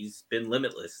 and he's been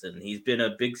limitless, and he's been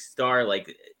a big star,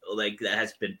 like that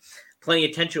has been plenty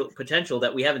of potential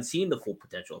that we haven't seen the full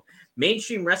potential.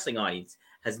 Mainstream wrestling audience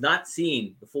has not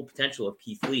seen the full potential of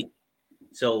Keith Lee.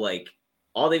 So like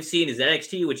all they've seen is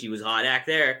NXT, which he was hot act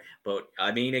there. But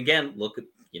I mean, again, look at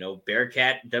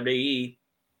Bearcat WWE.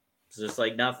 It's just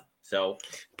like nothing. So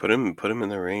put him in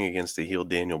the ring against the heel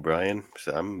Daniel Bryan.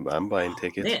 So I'm buying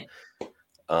tickets. Man.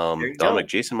 Dominic,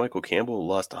 Jason Michael Campbell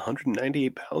lost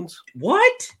 198 pounds.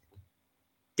 What?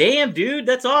 Damn, dude,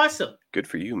 that's awesome. Good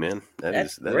for you, man. That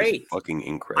is great. Fucking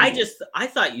incredible. I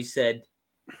thought you said,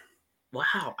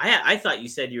 wow. I thought you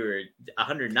said you were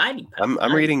 190 pounds.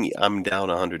 I'm reading. I'm down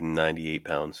 198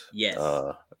 pounds. Yes.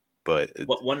 But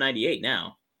 198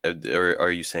 now. Or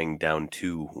are you saying down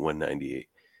to 198?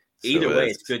 Either way,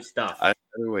 it's good stuff. Either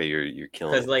way, you're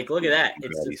killing. Because like, look at that.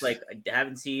 It's just like I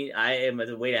haven't seen a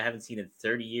weight I haven't seen in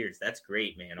 30 years. That's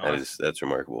great, man. Awesome. That's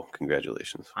remarkable.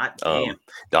 Congratulations. Hot damn.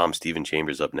 Dom Steven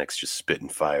Chambers up next, just spitting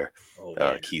fire.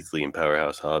 Oh, Keith Lee and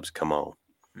Powerhouse Hobbs, come on.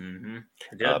 Mm-hmm.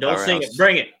 Don't sing it.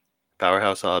 Bring it.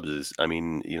 Powerhouse Hobbs is, I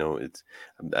mean, it's,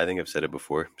 I think I've said it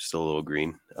before, still a little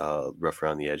green, rough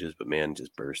around the edges, but man,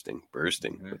 just bursting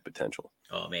with potential.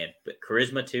 Oh man, but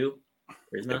charisma too.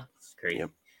 Yep. It's crazy.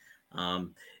 Yep.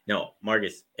 No,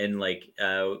 Marcus, and like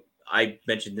I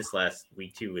mentioned this last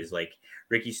week too, is like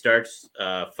Ricky Starks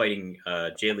fighting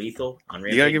Jay Lethal on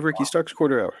Rampage. You gotta give Ricky Starks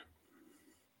quarter hour.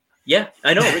 Yeah,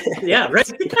 I know. Yeah,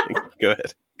 right. Go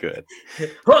ahead.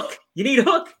 Hook. You need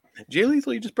Hook. Jay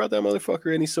Lethal, you just brought that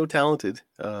motherfucker in. He's so talented.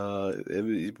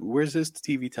 Where's his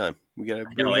TV time? We gotta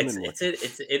bring him in.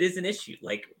 It is an issue.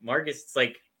 Like Marcus, it's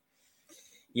like,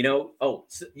 Oh,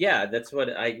 so, yeah, that's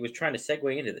what I was trying to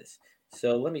segue into this.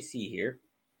 So let me see here.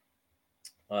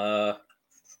 An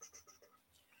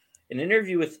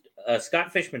interview with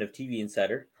Scott Fishman of TV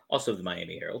Insider, also of the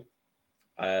Miami Herald.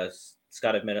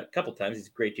 Scott I've met a couple times. He's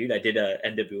a great dude. I did a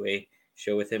NWA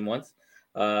show with him once.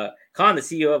 Khan, the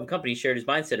CEO of the company, shared his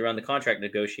mindset around the contract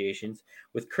negotiations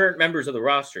with current members of the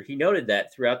roster. He noted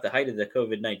that throughout the height of the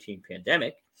COVID-19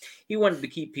 pandemic, he wanted to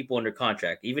keep people under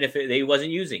contract, even if they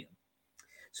wasn't using them,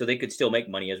 so they could still make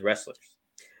money as wrestlers.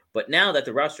 But now that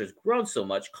the roster has grown so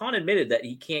much, Khan admitted that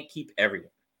he can't keep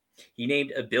everyone. He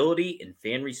named ability and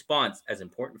fan response as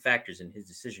important factors in his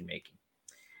decision-making.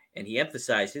 And he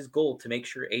emphasized his goal to make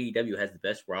sure AEW has the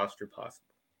best roster possible.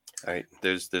 All right,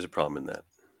 there's a problem in that.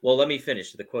 Well, let me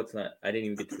finish. The quote's not, I didn't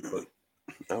even get to the quote.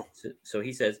 Oh. So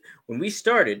he says, when we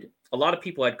started, a lot of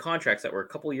people had contracts that were a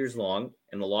couple years long,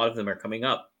 and a lot of them are coming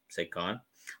up, said Khan.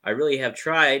 I really have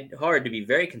tried hard to be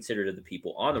very considerate of the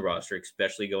people on the roster,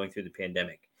 especially going through the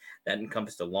pandemic. That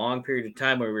encompassed a long period of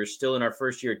time where we were still in our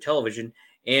first year of television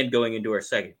and going into our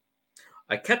second.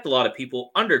 I kept a lot of people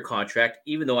under contract,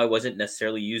 even though I wasn't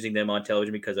necessarily using them on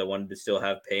television because I wanted to still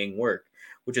have paying work,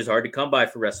 which is hard to come by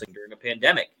for wrestling during a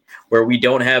pandemic where we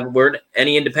don't have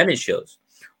any independent shows.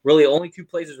 Really, only two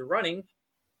places were running,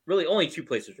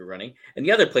 and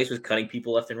the other place was cutting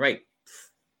people left and right.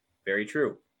 Very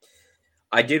true.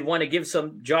 I did want to give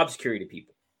some job security to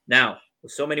people. Now,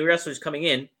 with so many wrestlers coming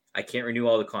in, I can't renew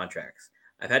all the contracts.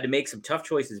 I've had to make some tough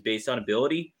choices based on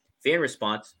ability, fan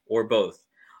response, or both.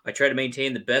 I try to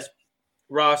maintain the best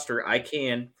roster I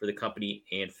can for the company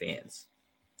and fans.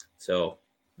 So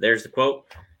there's the quote.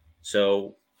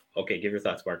 So, okay, give your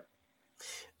thoughts, Mark.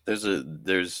 There's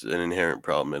an inherent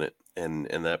problem in it. And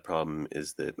that problem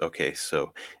is that, okay,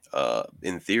 so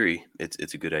in theory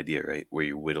it's a good idea, right, where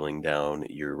you're whittling down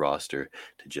your roster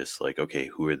to just like, okay,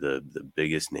 who are the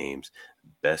biggest names,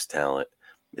 best talent,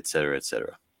 et cetera, et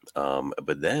cetera.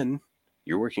 But then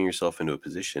you're working yourself into a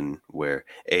position where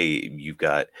you've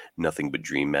got nothing but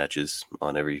dream matches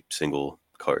on every single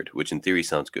card, which in theory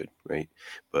sounds good, right?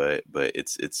 But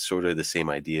it's sort of the same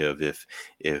idea of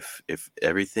if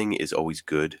everything is always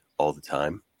good all the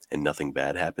time and nothing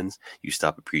bad happens, you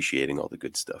stop appreciating all the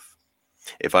good stuff.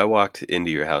 If I walked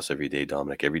into your house every day,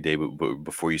 Dominic, every day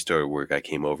before you started work, I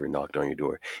came over and knocked on your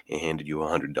door and handed you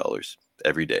 $100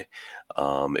 every day,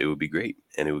 it would be great,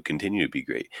 and it would continue to be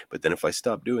great. But then if I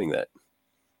stopped doing that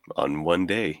on one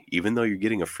day, even though you're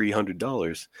getting a free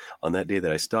 $100 on that day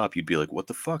that I stop, you'd be like, "What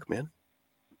the fuck, man?"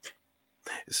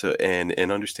 So and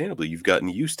understandably, you've gotten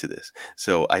used to this.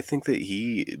 So I think that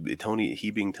he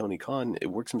being Tony Khan, it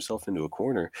works himself into a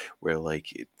corner where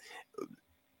like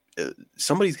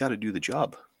somebody's got to do the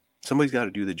job. Somebody's got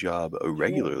to do the job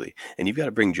regularly, and you've got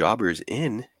to bring jobbers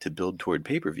in to build toward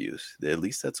pay-per-views. At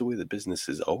least that's the way the business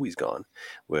has always gone.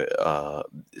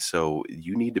 So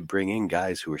you need to bring in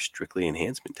guys who are strictly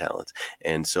enhancement talents.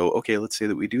 And so, okay, let's say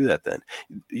that we do that. Then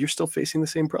you're still facing the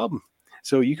same problem.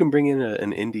 So you can bring in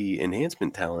an indie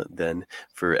enhancement talent then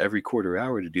for every quarter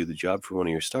hour to do the job for one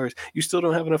of your stars. You still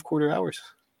don't have enough quarter hours.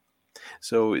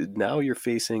 So now you're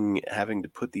facing having to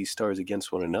put these stars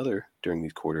against one another during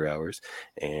these quarter hours,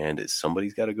 and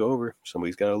somebody's got to go over,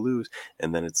 somebody's got to lose,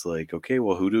 and then it's like, okay,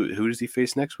 well, who does he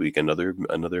face next week? Another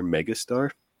mega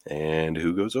star, and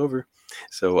who goes over?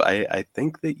 So I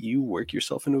think that you work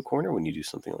yourself into a corner when you do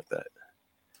something like that.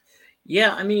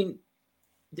 Yeah, I mean,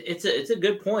 it's a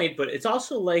good point, but it's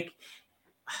also like,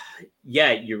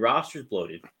 yeah, your roster's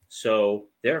bloated, so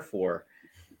therefore,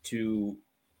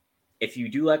 if you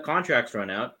do let contracts run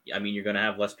out, I mean, you're going to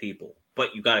have less people,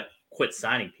 but you got to quit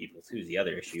signing people too is the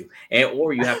other issue.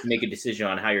 Or you have to make a decision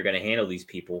on how you're going to handle these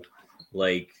people.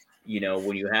 Like,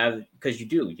 when you have, because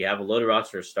you have a loaded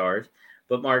roster of stars,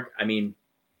 but Mark, I mean,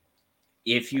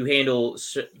 if you handle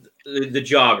the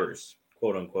jobbers,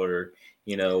 quote unquote, or,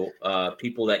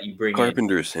 people that you bring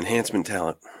Carpenters, enhancement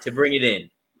talent, to bring it in,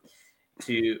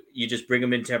 you just bring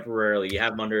them in temporarily. You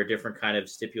have them under a different kind of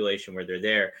stipulation where they're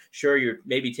there. Sure, you're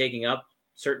maybe taking up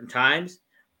certain times,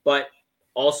 but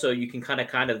also you can kind of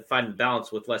find the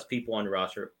balance with less people on the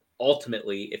roster.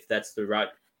 Ultimately, if that's the route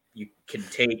you can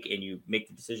take and you make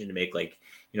the decision to make, like,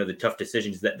 the tough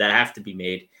decisions that have to be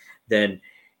made, then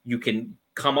you can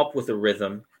come up with a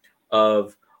rhythm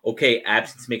of, okay,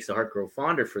 absence makes the heart grow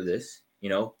fonder for this.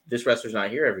 This wrestler's not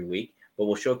here every week, but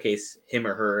we'll showcase him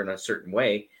or her in a certain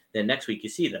way. Then next week you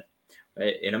see them,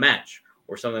 right, in a match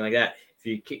or something like that. If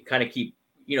you kind of keep,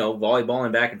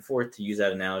 volleyballing back and forth, to use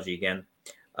that analogy again,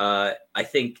 I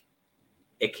think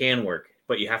it can work.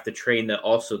 But you have to train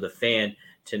also the fan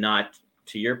to not,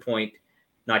 to your point,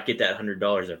 not get that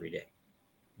 $100 every day.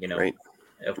 Right.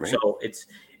 So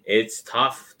it's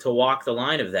tough to walk the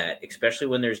line of that, especially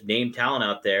when there's name talent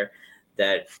out there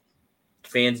that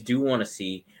fans do want to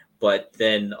see, but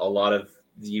then a lot of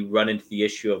you run into the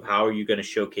issue of how are you going to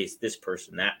showcase this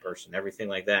person, that person, everything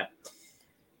like that.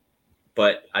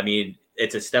 But I mean,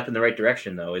 it's a step in the right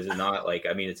direction, though, is it not? Like,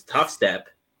 I mean, it's a tough step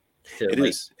to It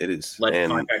is. let the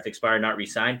contract expire, not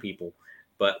re-sign people.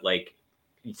 But like,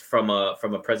 from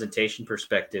a presentation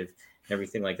perspective, and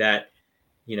everything like that,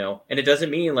 and it doesn't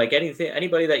mean like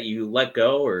anybody that you let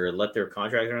go or let their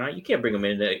contract or not, you can't bring them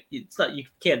in. It's not, you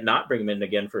can't not bring them in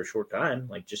again for a short time.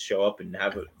 Like, just show up and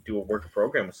do a work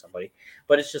program with somebody.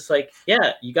 But it's just like,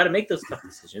 yeah, you got to make those tough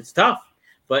decisions. It's tough,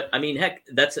 but I mean, heck,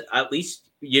 that's at least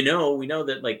we know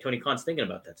that like Tony Khan's thinking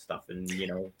about that stuff, and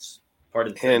it's part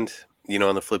of the thing. And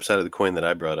on the flip side of the coin that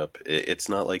I brought up, it's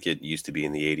not like it used to be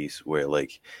in the 80s where,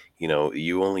 like,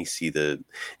 you only see it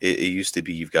used to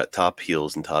be you've got top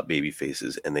heels and top baby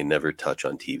faces, and they never touch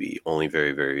on TV, only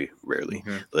very, very rarely.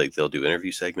 Mm-hmm. Like, they'll do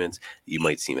interview segments. You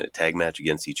might see them in a tag match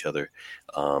against each other,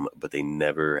 but they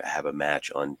never have a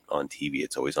match on TV.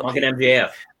 It's always on like an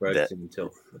MJF, right? Until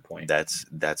the point.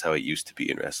 That's how it used to be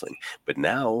in wrestling. But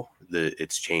now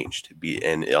it's changed.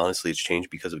 And honestly, it's changed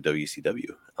because of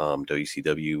WCW.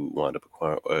 WCW wound up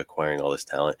acquiring all this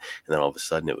talent, and then all of a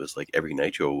sudden it was like every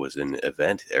Nitro was an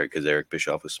event. Because Eric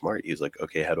Bischoff was smart. He was like,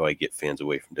 okay, how do I get fans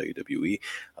away from WWE?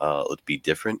 Let's be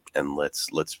different, and let's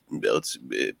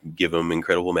give them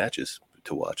incredible matches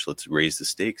to watch. Let's raise the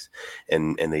stakes,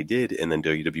 and they did, and then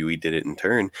WWE did it in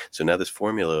turn. So now this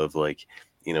formula of like,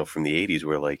 from the 80s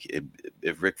where like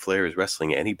if Ric Flair is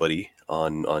wrestling anybody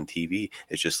on TV,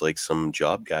 it's just like some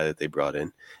job guy that they brought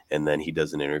in, and then he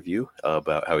does an interview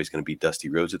about how he's going to beat Dusty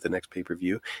Rhodes at the next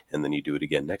pay-per-view, and then you do it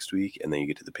again next week, and then you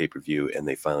get to the pay-per-view and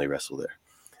they finally wrestle there.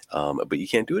 But you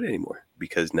can't do it anymore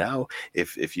because now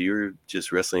if you're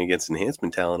just wrestling against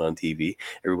enhancement talent on TV,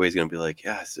 everybody's going to be like,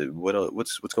 yeah, so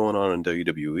what's going on in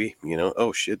WWE?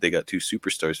 Oh shit, they got two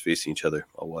superstars facing each other.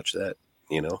 I'll watch that.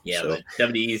 Yeah, so, but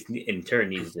WWE in turn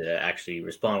needs to actually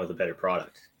respond with a better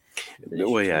product. No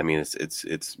way. I mean,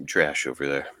 it's trash over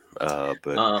there.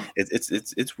 But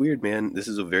it's weird, man. This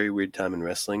is a very weird time in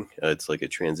wrestling. It's like a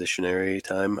transitionary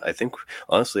time.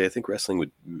 Honestly, I think wrestling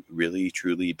would really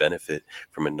truly benefit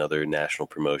from another national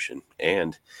promotion.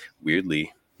 And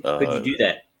weirdly, could you do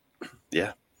that?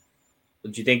 Yeah.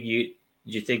 Do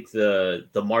you think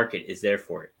the market is there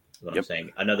for it? Is what I'm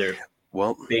saying. Another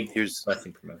big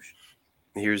wrestling promotion.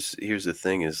 Here's the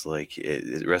thing: is like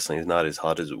wrestling is not as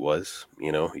hot as it was.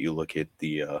 You look at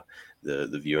the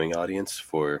viewing audience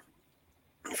for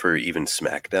even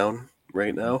SmackDown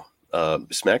right now.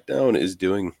 SmackDown is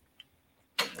doing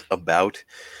about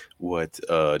what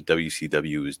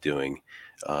WCW was doing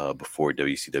before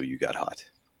WCW got hot.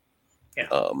 Yeah.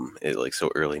 So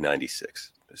early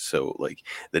 '96. So like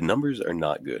the numbers are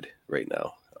not good right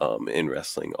now. In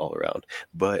wrestling all around,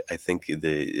 but I think that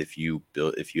if you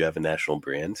have a national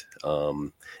brand,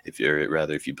 if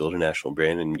you build a national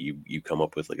brand and you come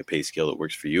up with like a pay scale that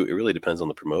works for you, it really depends on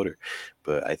the promoter.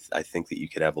 But I think that you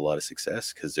could have a lot of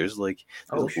success because there's a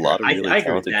lot of really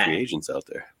talented free agents out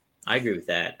there. I agree with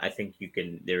that. I think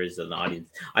there is an audience.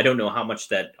 I don't know how much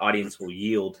that audience will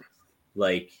yield,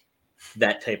 like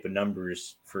that type of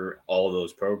numbers for all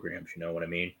those programs. You know what I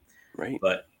mean? Right.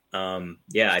 But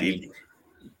yeah, Steve. I mean.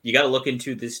 You got to look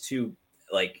into this too.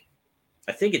 Like,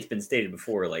 I think it's been stated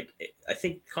before. Like, I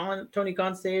think Tony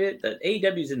Khan stated that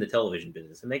AEW is in the television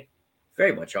business, and they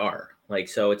very much are. Like,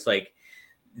 so it's like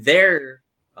their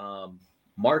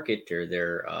market or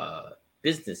their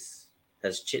business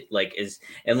has WCW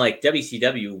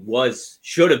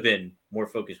should have been more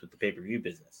focused with the pay-per-view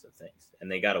business of things,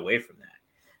 and they got away from that.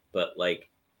 But like,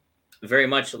 very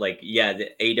much like, yeah, the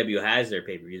AEW has their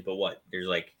pay-per-views, but there's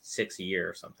like 6 a year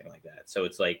or something like that. So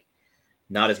it's like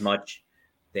not as much.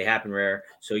 They happen rare.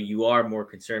 So you are more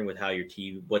concerned with how your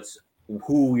team,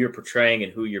 who you're portraying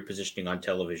and who you're positioning on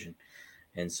television.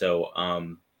 And so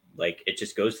like it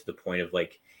just goes to the point of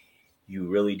like you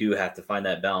really do have to find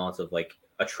that balance of like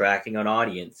attracting an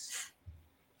audience,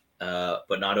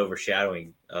 but not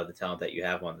overshadowing the talent that you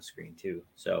have on the screen too.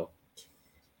 So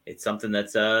it's something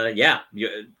that's to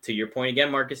your point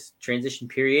again, Marcus, transition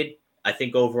period. I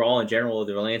think overall in general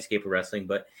the landscape of wrestling,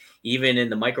 but even in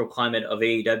the microclimate of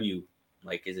AEW,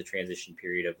 like is a transition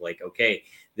period of like, okay,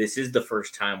 this is the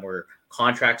first time where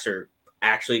contracts are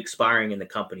actually expiring in the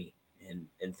company and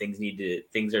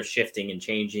things are shifting and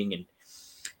changing. And,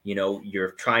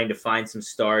 you're trying to find some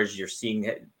stars. You're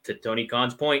seeing, to Tony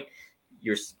Khan's point,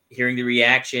 you're hearing the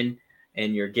reaction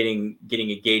and you're getting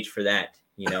a gauge for that.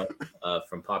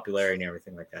 From popularity and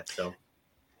everything like that. So,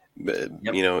 but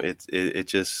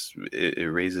it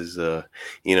raises,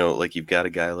 like you've got a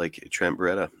guy like Trent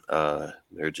Beretta,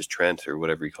 or just Trent or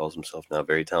whatever he calls himself now,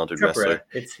 very talented Trent wrestler.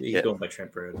 He's going by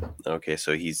Trent Beretta. Okay,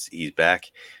 so he's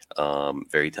back,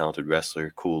 very talented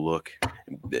wrestler, cool look.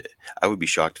 I would be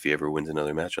shocked if he ever wins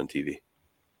another match on TV.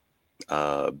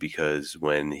 Because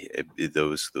when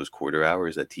those quarter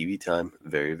hours at TV time,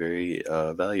 very, very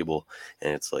valuable.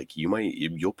 And it's like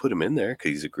you'll put him in there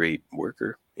because he's a great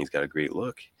worker. He's got a great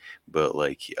look, but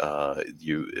like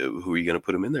who are you going to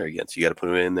put him in there against? You got to put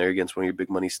him in there against one of your big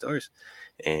money stars,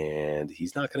 and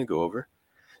he's not going to go over.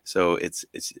 So it's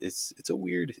a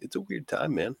weird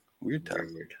time, man. Weird time.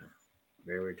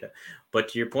 Very weird time. But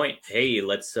to your point, hey,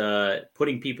 let's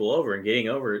putting people over and getting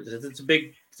over. It's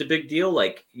a big deal.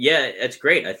 Like, yeah, it's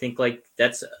great. I think like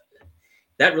that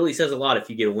really says a lot if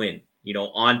you get a win,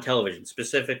 on television,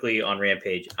 specifically on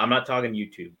Rampage. I'm not talking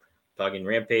YouTube. I'm talking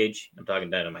Rampage. I'm talking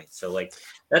Dynamite. So like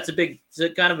it's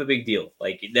kind of a big deal.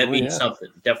 Like that means something.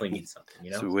 Definitely means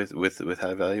something. So with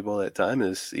how valuable that time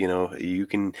is, you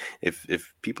can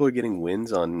if people are getting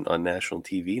wins on national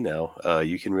TV now,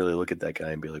 you can really look at that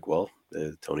guy and be like, well,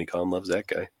 Tony Khan loves that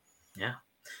guy. Yeah,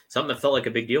 something that felt like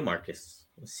a big deal, Marcus.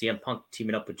 CM Punk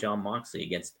teaming up with Jon Moxley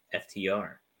against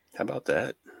FTR. How about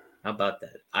that?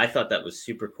 I thought that was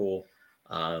super cool.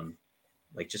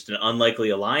 Like just an unlikely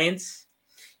alliance.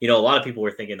 A lot of people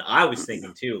were thinking, I was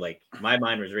thinking too, like my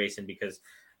mind was racing because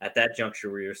at that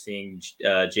juncture we were seeing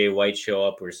Jay White show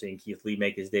up. We're seeing Keith Lee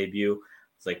make his debut.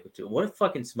 It's like, what if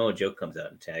fucking Samoa Joe comes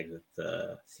out and tags with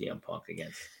CM Punk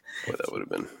against? Boy, that would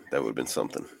have been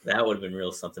something. That would have been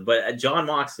real something. But John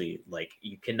Moxley, like,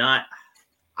 you cannot.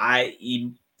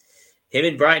 Him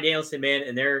and Bryan Danielson, man,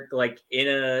 and they're like in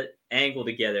a angle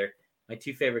together. My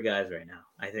two favorite guys right now.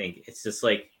 I think it's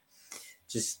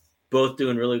just both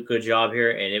doing really good job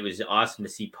here, and it was awesome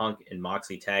to see Punk and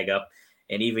Moxley tag up.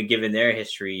 And even given their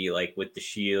history, like with the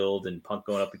Shield and Punk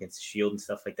going up against the Shield and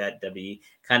stuff like that, WWE,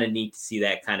 kind of neat to see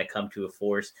that kind of come to a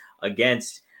force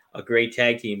against a great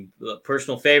tag team.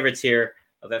 Personal favorites here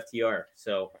of FTR.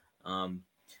 So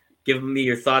give me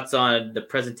your thoughts on the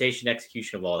presentation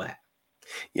execution of all that.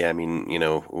 Yeah, I mean,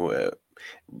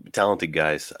 talented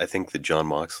guys. I think that John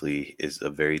Moxley is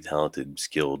a very talented,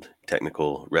 skilled,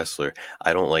 technical wrestler.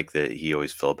 I don't like that he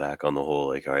always fell back on the whole,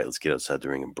 like, all right, let's get outside the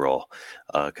ring and brawl.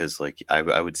 Because, like,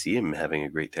 I would see him having a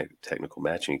great technical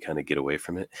match and he kind of get away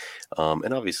from it.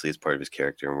 And obviously it's part of his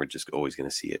character and we're just always going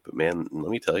to see it. But, man, let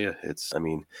me tell you,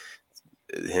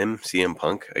 him, CM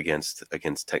Punk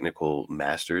against technical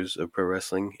masters of pro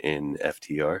wrestling in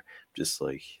FTR, just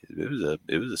like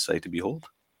it was a sight to behold.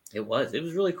 It was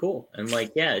really cool. And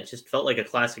like, yeah, it just felt like a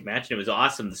classic match. And it was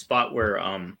awesome. The spot where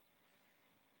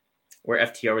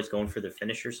FTR was going for the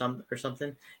finish or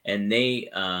something. And they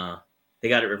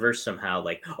got it reversed somehow.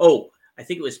 Like, I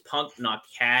think it was Punk knocked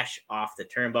Cash off the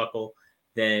turnbuckle.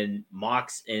 Then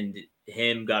Mox and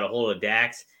him got a hold of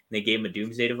Dax and they gave him a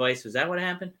Doomsday device. Was that what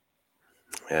happened?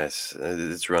 Yes,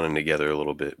 it's running together a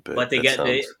little bit. But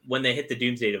when they hit the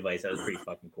Doomsday device, that was pretty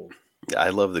fucking cool. I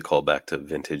love the callback to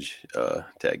vintage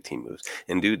tag team moves.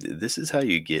 And dude, this is how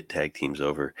you get tag teams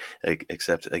over.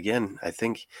 Except again, I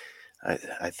think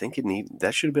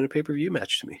that should have been a pay-per-view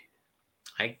match to me.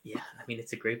 I mean,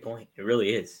 it's a great point. It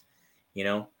really is.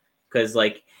 Because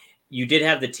like you did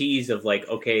have the tease of like,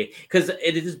 okay, because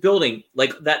it is building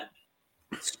like that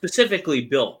specifically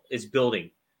is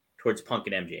building towards Punk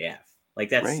and MJF. Like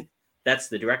that's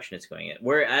the direction it's going in.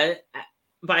 Where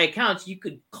by accounts, you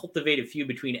could cultivate a feud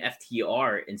between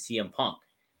FTR and CM Punk.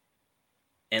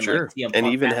 And sure, like CM Punk and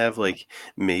even have like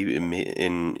maybe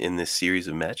in this series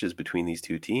of matches between these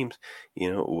two teams,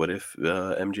 what if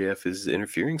MJF is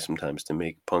interfering sometimes to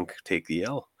make Punk take the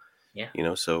L? Yeah,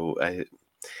 so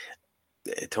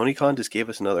Tony Khan just gave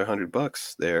us another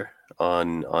 $100 there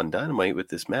on Dynamite with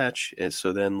this match, and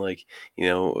so then like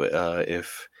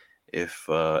if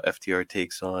FTR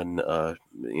takes on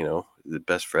the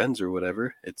best friends or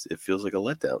whatever, it feels like a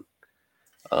letdown.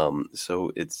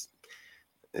 So it's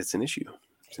an issue.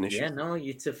 It's an issue. Yeah, no,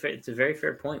 it's a very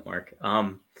fair point, Mark.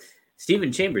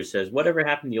 Stephen Chambers says, whatever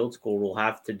happened, the old school will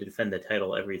have to defend the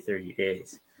title every 30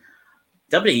 days.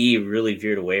 WWE really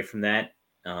veered away from that.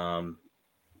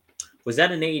 Was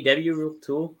that an AEW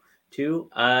rule too?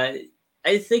 I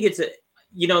think it's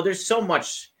there's so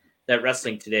much that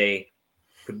wrestling today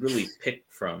could really pick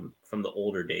from the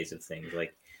older days of things.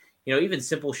 Like, even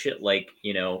simple shit like,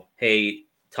 hey,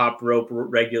 top rope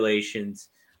regulations,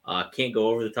 can't go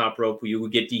over the top rope. You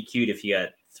would get DQ'd if you got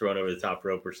thrown over the top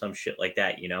rope or some shit like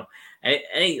that,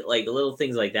 any like little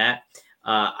things like that.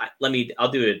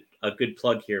 I'll do a good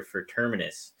plug here for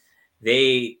Terminus.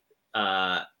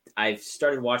 I've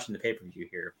started watching the pay-per-view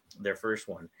here, their first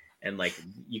one. And like,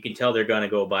 you can tell they're going to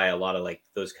go by a lot of like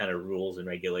those kind of rules and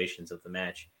regulations of the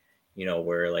match,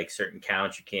 where like certain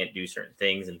counts, you can't do certain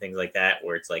things and things like that,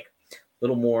 where it's like a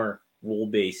little more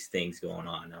rule-based things going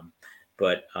on.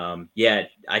 Yeah,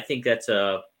 I think that's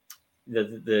and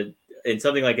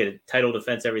something like a title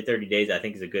defense every 30 days, I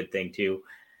think is a good thing too.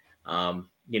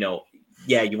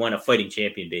 Yeah, you want a fighting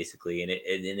champion basically. And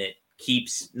it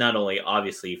keeps not only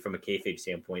obviously from a kayfabe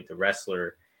standpoint, the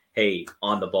wrestler, hey,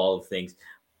 on the ball of things,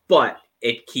 but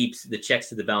it keeps the checks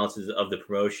to the balances of the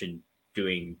promotion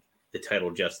doing the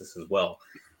title justice as well.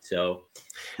 So,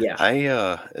 yeah,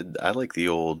 I like the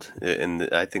old, and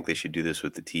I think they should do this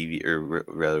with the TV, or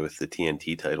rather with the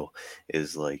TNT title.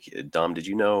 Is like, Dom, did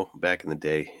you know back in the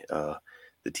day, the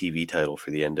TV title for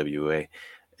the NWA,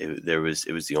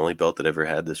 it was the only belt that ever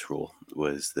had this rule,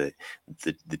 was that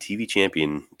the TV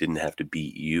champion didn't have to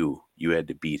beat you. You had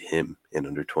to beat him in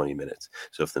under 20 minutes.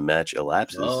 So if the match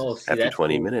elapses after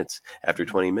 20 minutes, I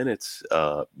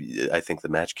think the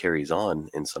match carries on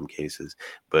in some cases.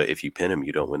 But if you pin him,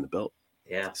 you don't win the belt.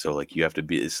 Yeah. So like you have to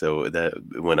be, so that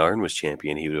when Arn was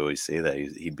champion, he would always say that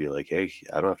he'd be like, hey,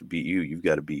 I don't have to beat you. You've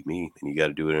got to beat me, and you got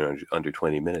to do it in under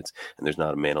 20 minutes. And there's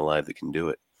not a man alive that can do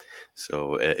it.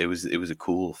 So it was a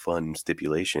cool, fun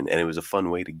stipulation, and it was a fun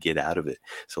way to get out of it.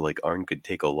 So like Arn could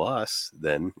take a loss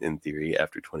then, in theory,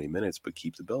 after 20 minutes, but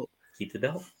keep the belt. Keep the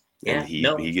belt. And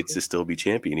he gets to still be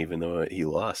champion even though he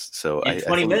lost. So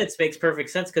 20 minutes makes perfect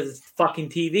sense because it's fucking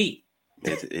TV.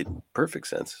 It perfect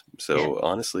sense. So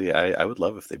honestly, I would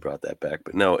love if they brought that back.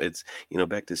 But no, it's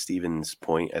back to Steven's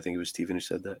point. I think it was Steven who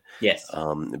said that. Yes.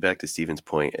 Back to Steven's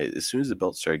point. As soon as the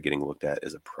belt started getting looked at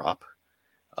as a prop,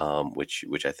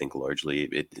 which I think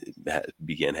largely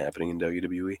began happening in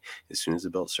WWE. As soon as the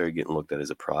belt started getting looked at as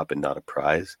a prop and not a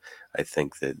prize, I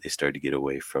think that they started to get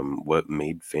away from what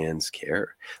made fans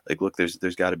care. Like, look, there's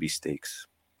got to be stakes.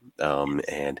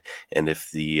 And if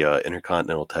the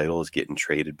Intercontinental title is getting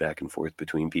traded back and forth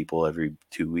between people every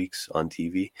 2 weeks on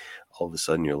TV, all of a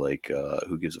sudden you're like,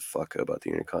 who gives a fuck about the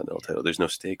Intercontinental title? There's no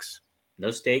stakes.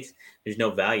 No stakes. There's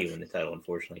no value in the title,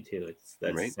 unfortunately, too.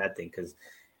 That's right. a sad thing because,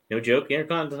 no joke, the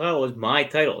Intercontinental title was my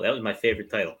title. That was my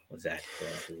favorite title. Was that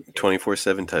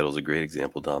 24/7 title is a great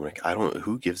example, Dominic.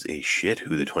 Who gives a shit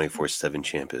who the 24/7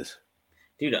 champ is?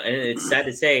 Dude, and it's sad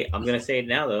to say. I'm gonna say it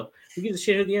now though. Who gives a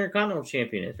shit who the Intercontinental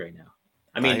Champion is right now?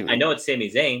 I mean, I know it's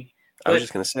Sami Zayn. I was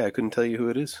just gonna say I couldn't tell you who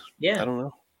it is. Yeah, I don't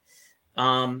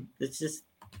know. It's just.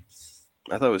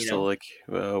 I thought it was still like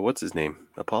what's his name?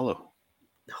 Apollo.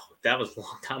 No, that was a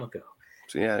long time ago.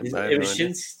 So yeah, it was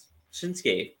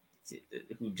Shinsuke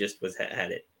who just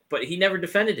had it, but he never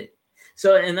defended it.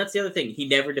 So, and that's the other thing. He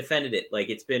never defended it. Like,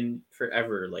 it's been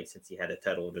forever, like, since he had a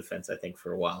title of defense, I think,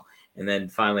 for a while. And then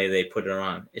finally they put it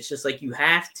on. It's just like you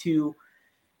have to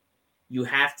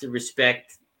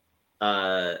respect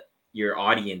your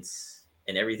audience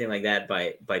and everything like that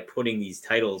by putting these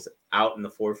titles out in the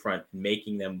forefront and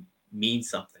making them mean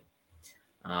something.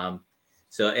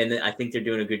 So, and I think they're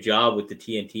doing a good job with the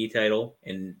TNT title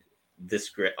and this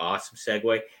great, awesome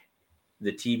segue.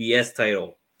 The TBS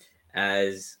title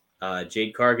as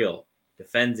Jade Cargill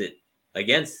defends it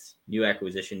against new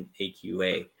acquisition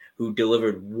AQA, who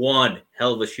delivered one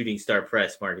hell of a shooting star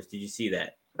press. Marcus, did you see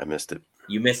that? I missed it.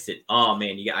 You missed it. Oh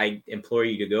man, I implore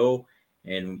you to go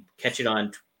and catch it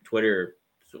on Twitter,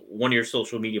 one of your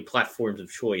social media platforms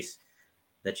of choice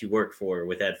that you work for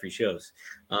with ad-free shows.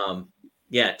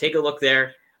 Yeah, take a look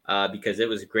there because it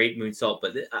was a great moonsault.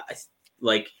 But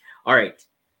all right.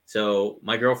 So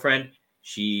my girlfriend,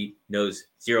 she knows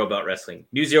zero about wrestling,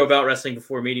 knew zero about wrestling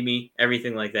before meeting me,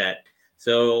 everything like that.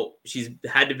 So she's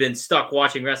had to been stuck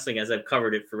watching wrestling as I've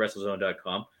covered it for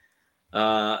WrestleZone.com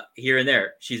here and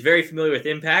there. She's very familiar with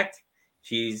Impact.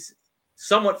 She's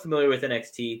somewhat familiar with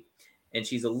NXT, and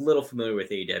she's a little familiar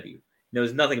with AEW.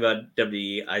 Knows nothing about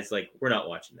WWE. I was like, we're not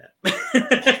watching that.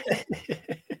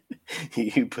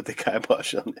 You put the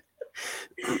kibosh on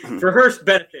it. For her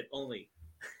benefit only.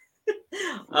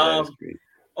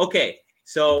 Okay.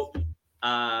 So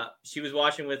she was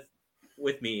watching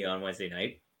with me on Wednesday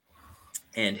night,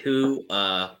 and who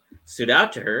stood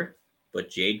out to her but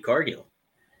Jade Cargill.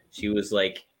 She was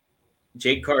like,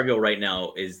 Jade Cargill right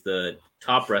now is the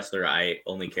top wrestler I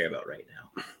only care about right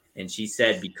now. And she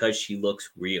said because she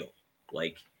looks real.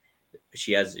 Like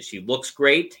she looks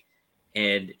great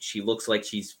and she looks like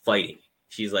she's fighting.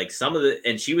 She's like some of the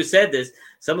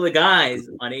guys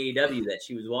on AEW that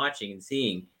she was watching and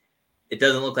seeing, it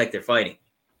doesn't look like they're fighting.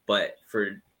 But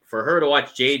for her to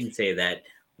watch Jade and say that,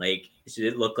 like, she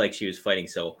didn't look like she was fighting.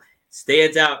 So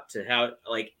stands out to how,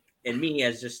 like, and me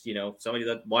as just, somebody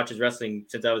that watches wrestling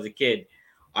since I was a kid,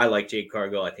 I like Jade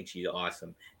Cargill. I think she's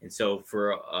awesome. And so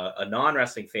for a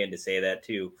non-wrestling fan to say that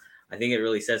too, I think it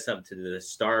really says something to the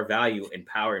star value and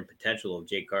power and potential of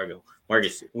Jade Cargill.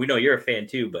 Marcus, we know you're a fan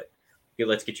too, but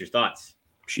let's get your thoughts.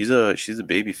 She's a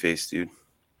baby face, dude.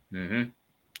 Mm-hmm.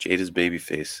 Jade is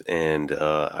babyface, and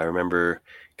I remember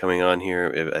coming on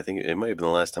here. I think it might have been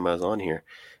the last time I was on here,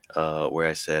 where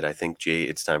I said I think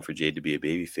it's time for Jade to be a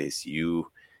babyface.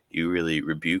 You really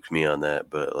rebuked me on that,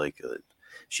 but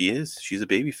she's a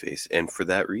babyface, and for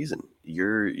that reason,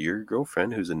 your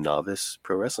girlfriend, who's a novice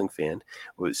pro wrestling fan,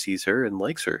 sees her and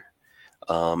likes her.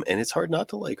 And it's hard not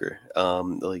to like her.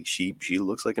 Like she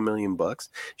looks like $1 million.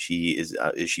 She is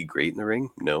she great in the ring?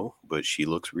 No, but she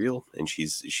looks real, and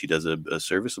she does a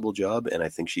serviceable job, and I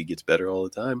think she gets better all the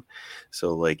time.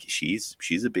 So like she's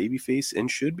a baby face and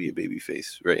should be a baby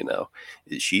face right now.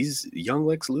 She's young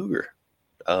Lex Luger.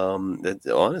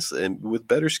 That honestly, and with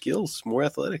better skills, more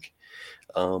athletic.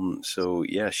 So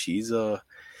yeah, she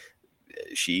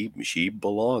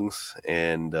belongs,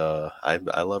 and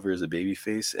I love her as a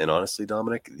babyface. And honestly,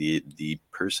 Dominic, the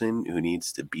person who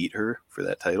needs to beat her for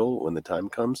that title when the time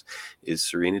comes is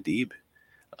Serena Deeb.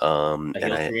 Serena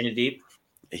Deeb?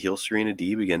 Heel Serena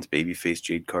Deeb against babyface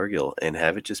Jade Cargill, and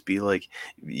have it just be like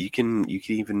you can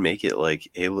even make it like,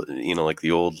 hey, like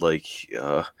the old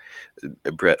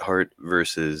Bret Hart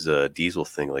versus Diesel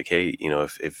thing. Like, hey,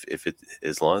 if it,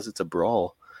 as long as it's a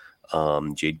brawl,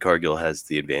 Jade Cargill has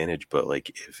the advantage. But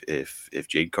like if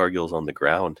Jade Cargill's on the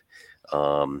ground,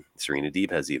 Serena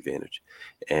Deeb has the advantage,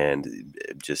 and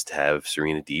just have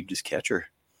Serena Deeb just catch her.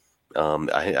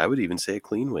 I would even say a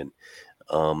clean win.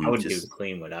 I wouldn't do the Just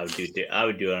clean one. I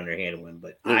would do an underhanded one,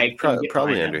 but I can get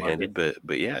probably behind that, Marcus. underhanded,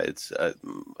 but yeah, it's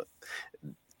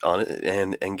on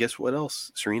it. And guess what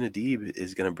else? Serena Deeb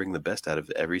is going to bring the best out of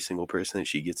every single person that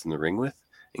she gets in the ring with,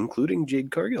 including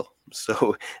Jade Cargill.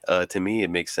 So to me, it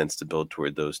makes sense to build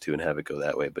toward those two and have it go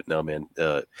that way. But no, man,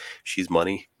 she's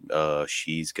money.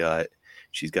 She's got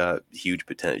huge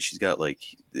potential. She's got like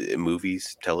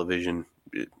movies, television,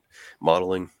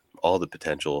 modeling, all the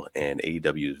potential. And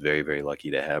AEW is very, very lucky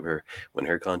to have her. When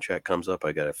her contract comes up,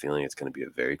 I got a feeling it's going to be a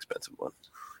very expensive one.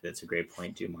 That's a great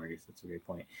point too, Marcus. That's a great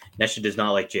point. Nesha does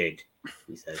not like Jade,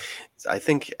 he says. I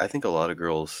think a lot of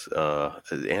girls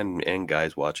and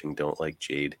guys watching don't like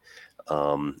Jade.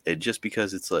 It just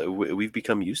because it's like we've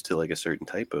become used to like a certain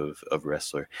type of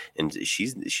wrestler, and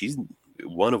she's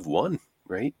one of one,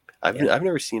 right? I've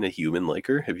never seen a human like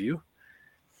her. Have you?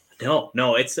 No,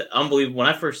 it's unbelievable. When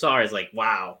I first saw her, it's like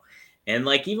wow, and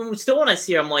like even still when I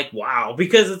see her, I'm like wow,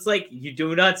 because it's like you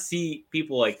do not see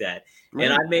people like that. Right.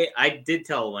 And I did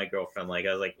tell my girlfriend, like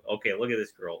I was like, okay, look at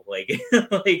this girl, like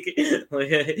it's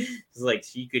like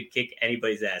she could kick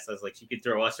anybody's ass. I was like, she could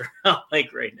throw us around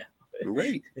like right now.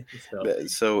 Right.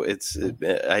 So it's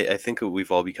I think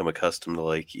we've all become accustomed to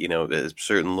like, you know, a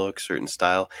certain look, certain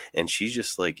style, and she's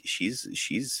just like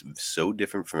she's so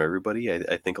different from everybody.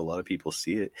 I think a lot of people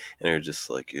see it and are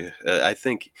just like I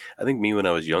think me when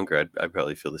I was younger I'd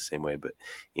probably feel the same way, but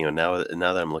you know, now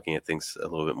that I'm looking at things a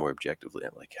little bit more objectively,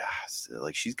 I'm like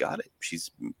like she's got it. She's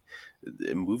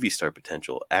movie star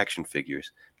potential, action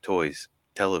figures, toys,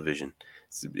 television,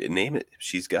 name it,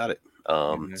 she's got it.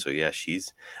 So yeah,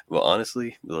 she's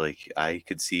honestly, like I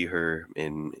could see her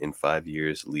in 5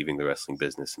 years leaving the wrestling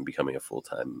business and becoming a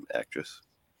full-time actress.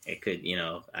 It could, you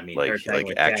know, I mean, like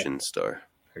action star.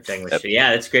 Her thing was,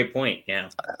 yeah, that's a great point. Yeah,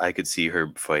 I could see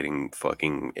her fighting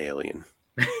fucking Alien.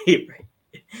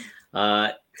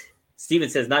 Steven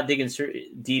says, not digging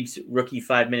Deeb's rookie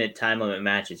 5-minute time limit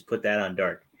matches. Put that on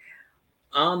Dark.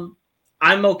 I'm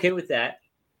okay with that.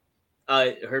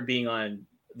 Her being on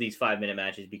these 5-minute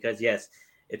matches, because yes,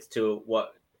 it's to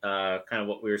what kind of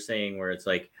what we were saying, where it's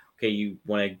like, okay, you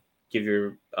want to give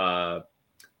your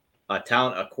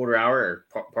talent a quarter hour or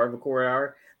part of a quarter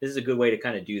hour. This is a good way to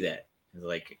kind of do that. It's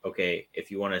like, okay, if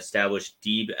you want to establish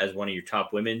Deeb as one of your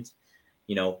top women's,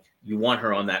 you know, you want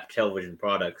her on that television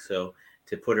product. So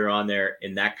to put her on there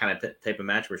in that kind of type of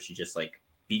match where she just like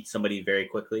beats somebody very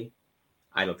quickly,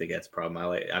 I don't think that's a problem.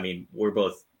 I mean, we're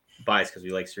both biased because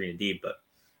we like Serena Deeb, but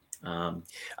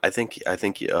I think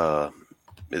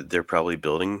they're probably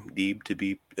building Deeb to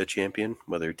be a champion,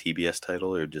 whether TBS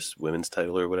title or just women's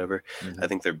title or whatever. I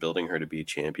think they're building her to be a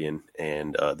champion,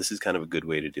 and this is kind of a good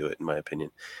way to do it, in my opinion.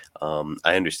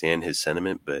 I understand his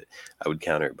sentiment, but I would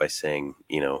counter it by saying,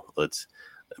 you know, let's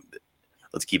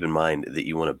keep in mind that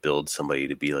you want to build somebody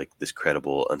to be like this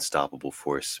credible, unstoppable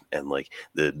force. And like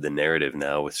the narrative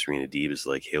now with Serena Deeb is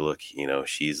like, hey, look, you know,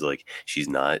 she's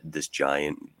not this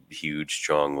giant, huge,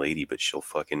 strong lady, but she'll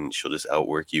just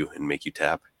outwork you and make you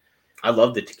tap. I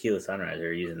love the Tequila Sunrise.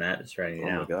 They're using that. It's right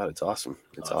now. Oh my God, it's awesome.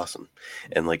 It's awesome.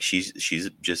 And like she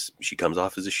comes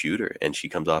off as a shooter, and she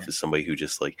comes off as somebody who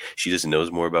just like, she just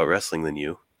knows more about wrestling than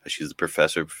you. She's a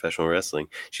professor of professional wrestling.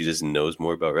 She just knows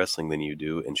more about wrestling than you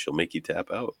do, and she'll make you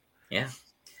tap out. Yeah.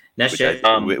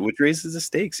 Which raises the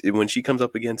stakes. When she comes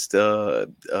up against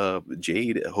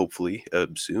Jade, hopefully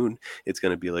soon, it's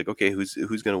going to be like, okay, who's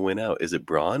going to win out? Is it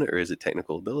brawn or is it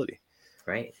technical ability?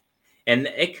 Right. And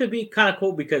it could be kind of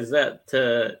cool because I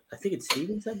think it's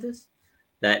Steven said this,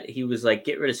 that he was like,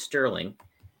 get rid of Sterling.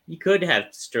 You could have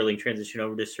Sterling transition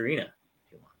over to Serena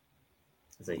if you want.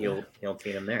 So he'll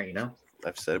team him there, you know?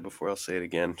 I've said it before. I'll say it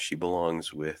again. She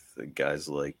belongs with guys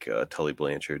like Tully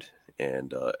Blanchard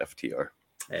and FTR.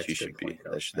 She should be.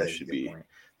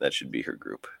 That should be her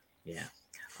group. Yeah.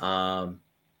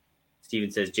 Steven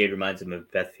says Jade reminds him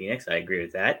of Beth Phoenix. I agree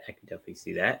with that. I can definitely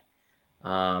see that.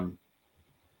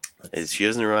 She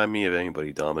doesn't remind me of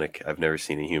anybody, Dominic. I've never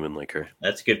seen a human like her.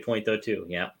 That's a good point, though, too.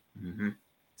 Yeah. Mm-hmm.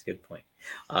 That's a good point.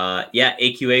 Yeah,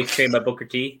 AQA trained by Booker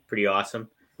T. Pretty awesome.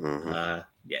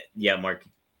 Yeah, Mark.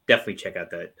 Definitely check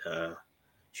out that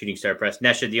Shooting Star Press.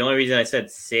 Nesha, the only reason I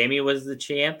said Sammy was the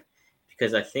champ,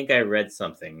 because I think I read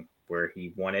something where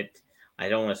he won it. I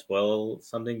don't want to spoil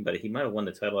something, but he might have won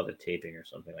the title at a taping or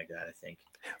something like that, I think.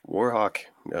 Warhawk,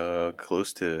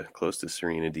 close to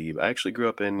Serena Deeb. I actually grew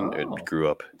up. I didn't grow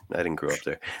up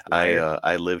there.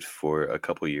 I lived for a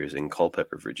couple years in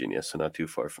Culpeper, Virginia, so not too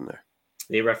far from there.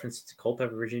 They referenced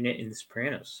Culpeper, Virginia in The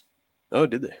Sopranos. Oh,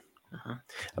 did they?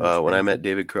 When I met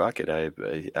David Crockett,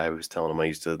 I was telling him I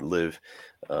used to live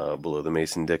below the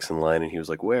Mason-Dixon line, and he was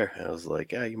like, "Where?" And I was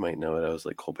like, "Yeah, you might know it." I was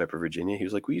like, "Culpeper, Virginia." He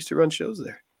was like, "We used to run shows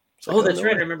there." Like, oh, that's no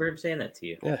right. way. I remember him saying that to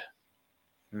you. Yeah.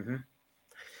 Mm-hmm.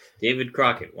 David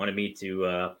Crockett wanted me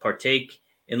to partake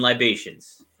in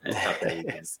libations at Top of the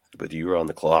Weekend. But you were on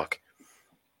the clock.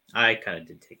 I kind of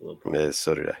did take a little bit.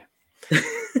 So did I.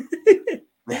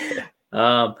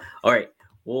 All right.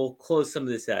 We'll close some of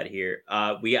this out here.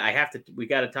 We got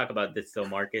to talk about this though,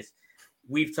 Marcus.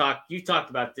 You've talked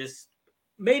about this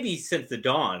maybe since the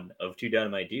dawn of Two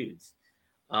Dynamite Dudes.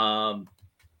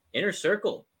 Inner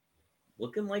Circle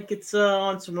looking like it's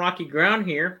on some rocky ground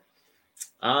here.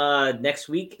 Next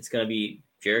week it's going to be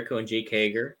Jericho and Jake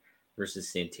Hager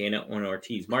versus Santana and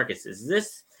Ortiz. Marcus, is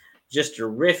this just a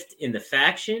rift in the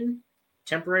faction,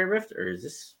 temporary rift, or is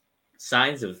this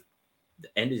signs of the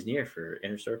end is near for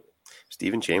Inner Circle?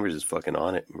 Steven Chambers is fucking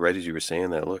on it. Right as you were saying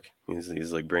that, look,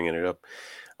 he's like bringing it up.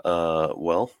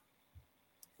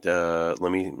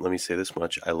 Let me say this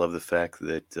much. I love the fact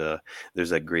that there's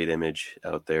that great image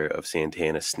out there of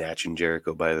Santana snatching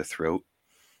Jericho by the throat.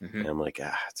 Mm-hmm. And I'm like,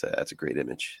 that's a great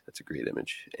image. That's a great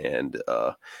image. And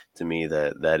to me,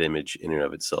 that image in and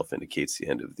of itself indicates the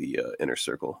end of the Inner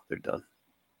Circle. They're done.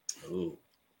 Ooh.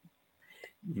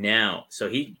 Now,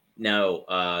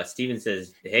 Steven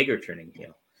says Hager turning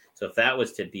heel. So if that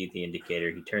was to be the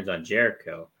indicator, he turns on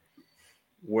Jericho.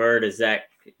 Where does that?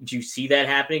 Do you see that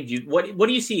happening? What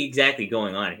do you see exactly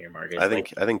going on here, Marcus? I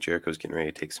think Jericho's getting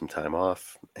ready to take some time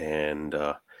off, and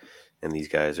these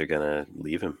guys are gonna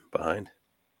leave him behind.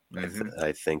 Mm-hmm.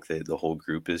 I think that the whole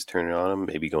group is turning on him,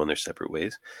 maybe going their separate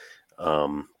ways.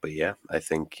 But yeah, I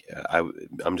think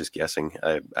I'm just guessing.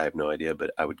 I have no idea,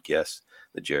 but I would guess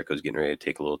that Jericho's getting ready to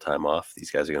take a little time off. These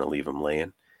guys are going to leave him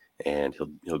laying, and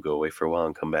he'll go away for a while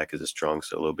and come back as a strong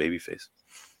solo babyface.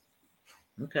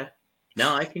 Okay,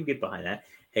 no, I can get behind that.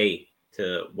 Hey,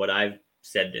 to what I've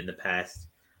said in the past,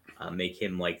 make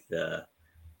him like the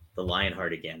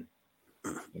Lionheart again.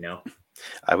 You know.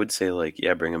 I would say,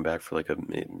 bring him back for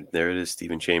there it is.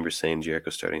 Steven Chambers saying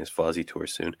Jericho's starting his Fozzy tour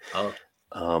soon. Oh.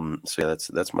 So yeah,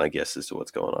 that's my guess as to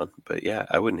what's going on. But yeah,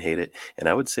 I wouldn't hate it. And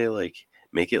I would say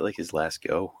make it his last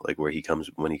go, when he comes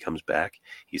back,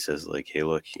 he says hey,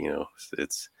 look,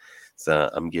 it's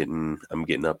I'm getting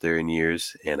up there in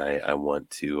years, and I want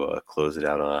to close it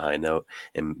out on a high note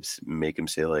and make him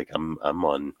say I'm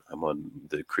on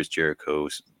the Chris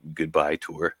Jericho's goodbye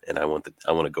tour, and I want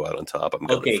to go out on top. I'm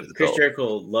okay. Chris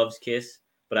Jericho loves Kiss,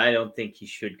 but I don't think he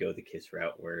should go the Kiss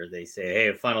route where they say, "Hey,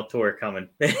 a final tour coming."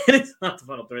 It's not the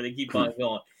final tour. They keep on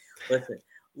going. Listen,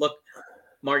 look,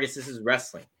 Marcus, this is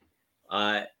wrestling.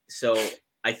 So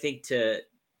I think to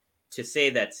say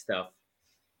that stuff,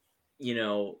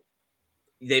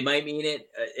 they might mean it.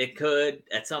 It could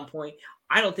at some point.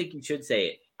 I don't think you should say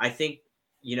it. I think,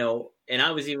 and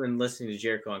I was even listening to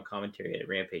Jericho on commentary at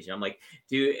Rampage, and I'm like,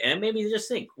 dude, and maybe just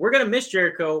think, we're going to miss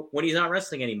Jericho when he's not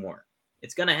wrestling anymore.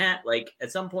 It's going to happen.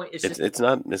 At some point, it's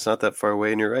not that far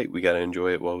away, and you're right. We got to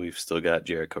enjoy it while we've still got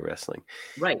Jericho wrestling.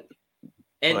 Right.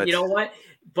 And you know what?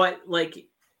 But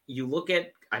you look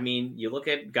at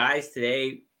guys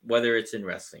today, whether it's in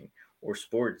wrestling or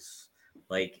sports,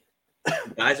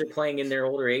 guys are playing in their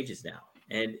older ages now,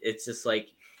 and it's just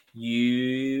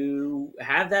you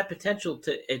have that potential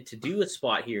to do a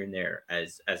spot here and there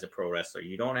as a pro wrestler.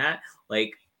 You don't have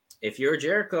if you're a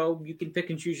Jericho, you can pick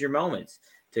and choose your moments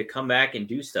to come back and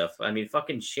do stuff. I mean,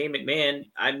 fucking Shane McMahon.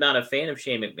 I'm not a fan of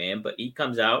Shane McMahon, but he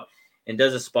comes out and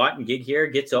does a spot and gig here,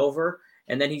 gets over,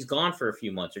 and then he's gone for a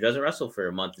few months or doesn't wrestle for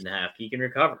a month and a half. He can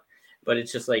recover, but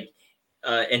it's just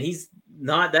and he's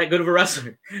not that good of a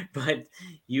wrestler. But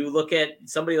you look at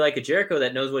somebody like a Jericho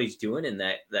that knows what he's doing and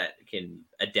that can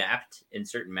adapt in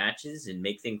certain matches and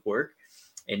make things work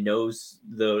and knows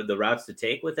the routes to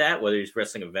take with that, whether he's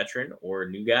wrestling a veteran or a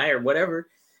new guy or whatever.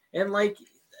 And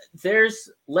there's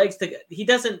legs to you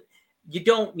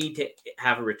don't need to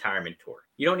have a retirement tour.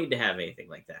 You don't need to have anything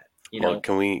like that.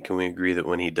 Can we agree that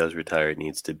when he does retire, it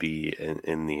needs to be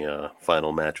in the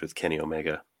final match with Kenny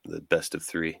Omega, the best of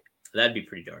 3? That'd be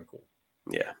pretty darn cool.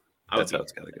 Yeah, that's how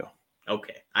it's got to go.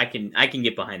 Okay, I can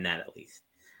get behind that at least.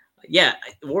 Yeah,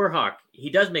 Warhawk, he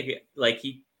does make it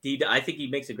I think he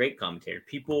makes a great commentator.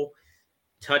 People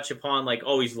touch upon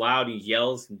he's loud, he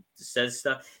yells and says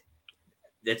stuff.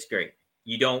 That's great.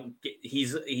 You don't get,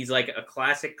 he's like a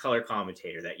classic color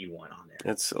commentator that you want on there.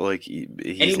 It's he's and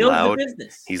he knows loud. The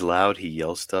business. He's loud. He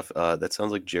yells stuff. That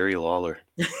sounds like Jerry Lawler.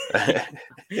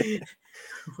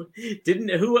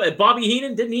 Bobby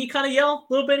Heenan? Didn't he kind of yell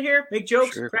a little bit here, make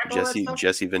jokes, sure. crack all that stuff?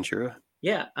 Jesse Ventura.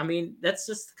 Yeah, I mean that's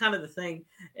just kind of the thing,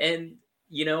 and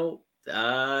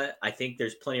I think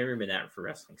there's plenty of room in that for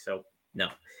wrestling. So no,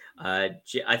 I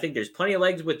think there's plenty of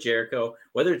legs with Jericho,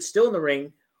 whether it's still in the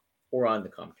ring or on the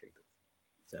commentary booth.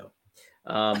 So,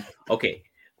 okay,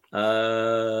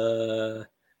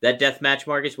 that death match,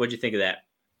 Marcus. What'd you think of that?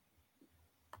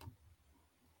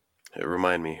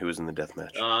 Remind me, who was in the death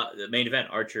match? The main event,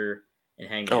 Archer and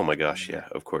Hangman. Oh my gosh, yeah,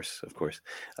 of course. It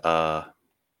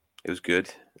was good.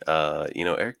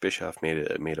 Eric Bischoff made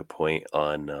a point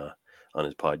on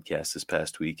his podcast this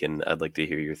past week, and I'd like to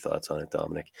hear your thoughts on it,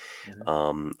 Dominic.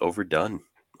 Overdone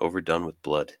with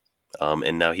blood.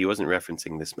 And now he wasn't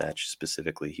referencing this match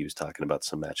specifically. He was talking about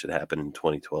some match that happened in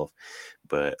 2012,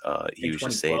 but he was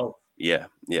just saying, yeah.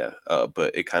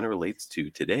 But it kind of relates to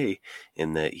today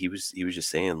in that he was just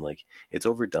saying like it's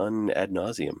overdone ad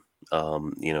nauseum.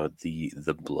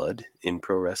 The blood in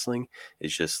pro wrestling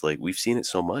is just like we've seen it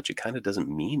so much, it kind of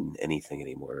doesn't mean anything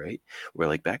anymore, right? Where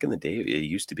like back in the day, it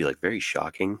used to be like very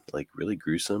shocking, like really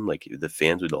gruesome. Like the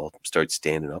fans would all start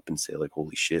standing up and say like,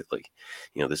 "Holy shit!" Like,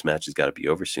 this match has got to be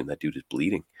over soon. That dude is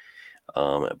bleeding.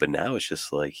 But now it's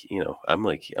just like, I'm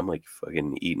like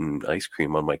fucking eating ice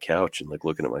cream on my couch and like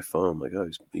looking at my phone, like, oh,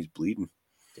 he's bleeding.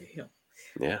 Damn.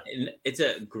 Yeah. And it's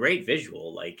a great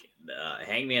visual. Like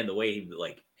Hangman, the way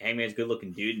Hangman's good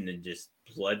looking dude and then just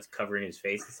blood's covering his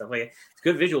face and stuff like that. It's a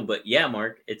good visual, but yeah,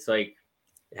 Mark, it's like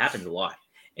it happens a lot.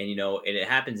 And and it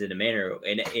happens in a manner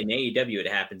in AEW,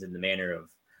 it happens in the manner of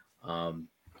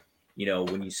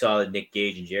when you saw Nick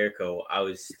Gage and Jericho, I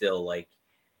was still like,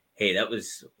 hey, that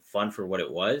was fun for what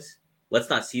it was. Let's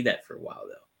not see that for a while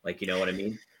though. Like, you know what I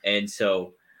mean? And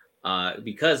so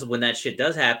because when that shit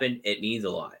does happen, it means a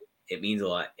lot. It means a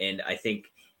lot. And I think,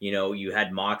 you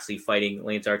had Moxley fighting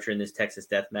Lance Archer in this Texas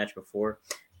death match before.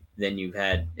 Then you've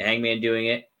had Hangman doing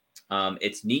it.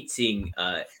 It's neat seeing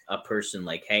a person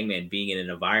like Hangman being in an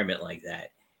environment like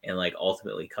that and like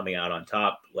ultimately coming out on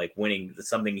top, like winning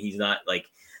something he's not like.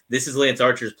 This is Lance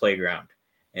Archer's playground.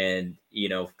 And,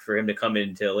 for him to come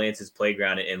into Lance's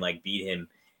playground and like beat him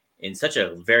in such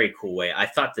a very cool way. I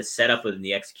thought the setup and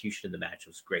the execution of the match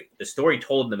was great. The story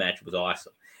told in the match was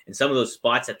awesome. And some of those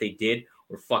spots that they did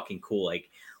were fucking cool. Like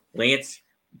Lance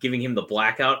giving him the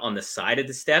blackout on the side of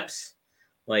the steps.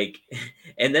 Like,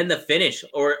 and then the finish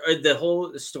or the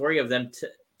whole story of them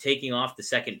taking off the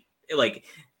second, like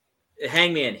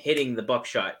Hangman hitting the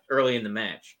buckshot early in the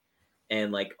match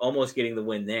and like almost getting the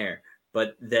win there.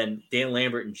 But then Dan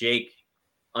Lambert and Jake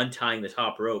untying the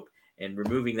top rope and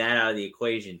removing that out of the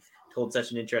equation told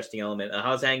such an interesting element.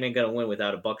 How's Hangman going to win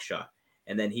without a buckshot?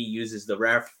 And then he uses the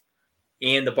ref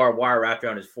and the barbed wire wrapped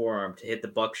around his forearm to hit the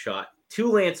buckshot to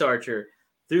Lance Archer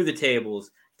through the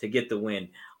tables to get the win.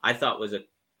 I thought was a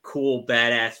cool,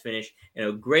 badass finish and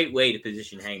a great way to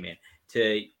position Hangman.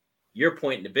 To your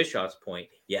point and to Bischoff's point,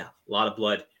 yeah, a lot of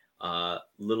blood,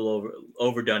 little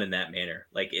overdone in that manner,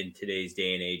 like in today's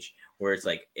day and age, where it's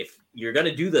like if you're going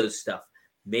to do those stuff,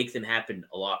 make them happen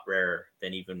a lot rarer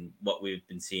than even what we've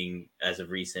been seeing as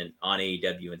of recent on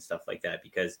AEW and stuff like that,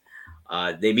 because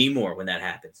they mean more when that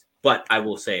happens. But I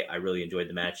will say I really enjoyed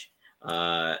the match,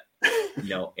 and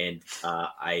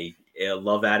I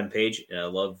love Adam Page and I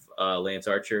love Lance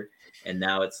Archer, and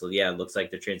now it looks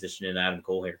like they're transitioning Adam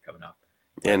Cole here coming up.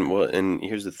 And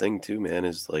here's the thing too, man,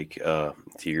 is like to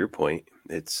your point,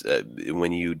 it's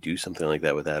when you do something like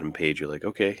that with Adam Page, you're like,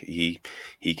 okay, he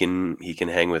can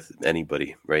hang with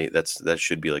anybody, right? That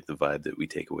should be like the vibe that we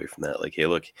take away from that. Like, hey,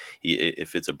 look,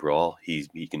 if it's a brawl, he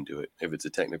can do it. If it's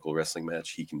a technical wrestling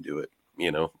match, he can do it.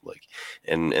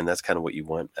 And that's kind of what you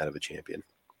want out of a champion.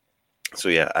 So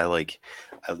yeah, I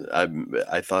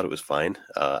thought it was fine.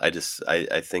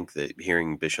 I think that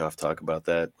hearing Bischoff talk about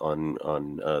that on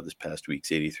this past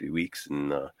week's 83 weeks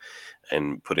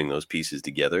and putting those pieces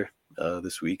together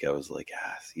this week, I was like,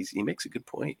 he makes a good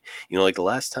point. Like the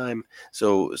last time.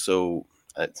 The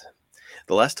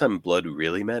last time blood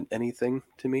really meant anything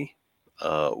to me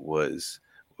was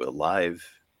live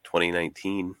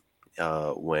 2019.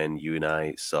 When you and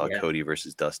I saw Cody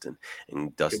versus Dustin,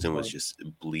 and Dustin was just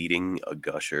bleeding a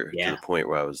gusher to the point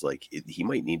where I was like, he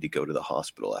might need to go to the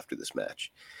hospital after this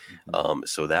match. Mm-hmm.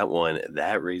 So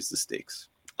that raised the stakes.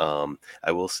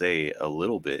 I will say a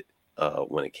little bit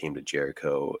when it came to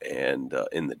Jericho and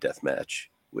in the death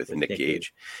match with Nick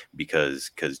Gage,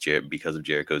 because of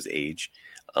Jericho's age,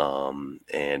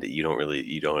 and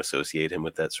you don't associate him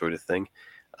with that sort of thing.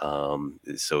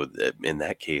 So in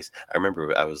that case, I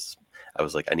remember I was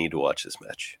like, I need to watch this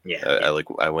match.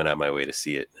 I went out my way to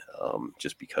see it,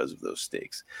 just because of those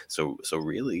stakes. So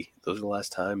really, those are the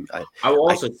last time I will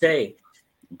also say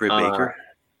Britt Baker.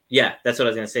 Yeah, that's what I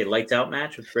was going to say. Lights out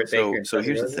match with Britt Baker. So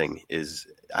here's the thing is,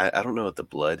 I don't know what the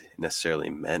blood necessarily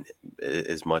meant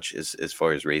as much as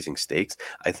far as raising stakes.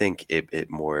 I think it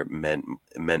more meant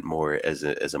more as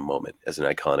a moment, as an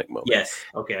iconic moment. Yes.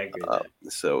 Okay, I agree with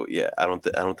that. So yeah, I don't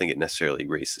think it necessarily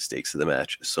raised the stakes of the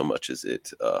match so much as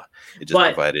it just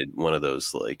But provided one of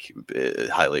those like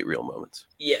highlight reel moments.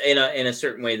 yeah, in a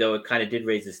certain way though, it kind of did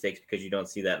raise the stakes because you don't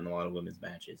see that in a lot of women's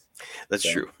matches. That's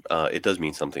So, true. It does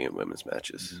mean something in women's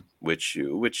matches,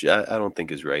 mhm. which I don't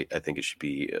think is right. I think it should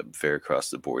be fair across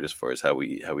the board as far as how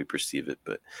we perceive it.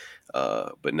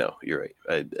 But no, you're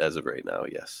right. As of right now,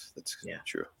 yes, that's Yeah.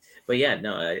 true. But yeah,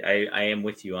 no, I am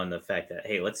with you on the fact that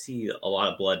hey, let's see a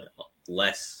lot of blood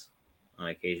less on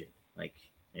occasion. Like,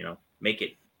 make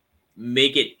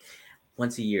it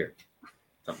once a year,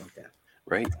 something like that.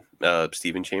 Right.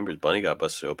 Stephen Chambers' bunny got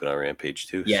busted open on Rampage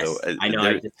too. So Yes, I know.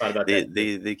 I just thought about that.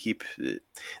 they keep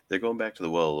they're going back to the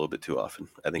well a little bit too often.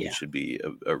 I think Yeah. it should be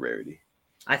a rarity.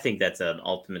 I think that's an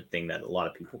ultimate thing that a lot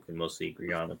of people can mostly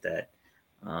agree on with that.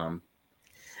 Um,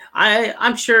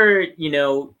 I'm sure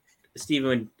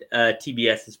Stephen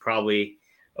TBS is probably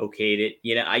okayed it.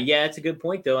 Yeah, it's a good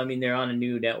point though. I mean, they're on a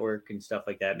new network and stuff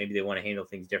like that. Maybe they want to handle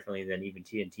things differently than even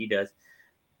TNT does.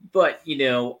 But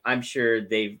I'm sure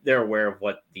they're aware of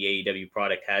what the AEW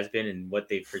product has been and what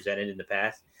they've presented in the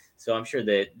past. So I'm sure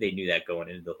that they knew that going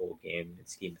into the whole game and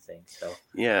scheme of things. So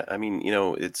Yeah, I mean,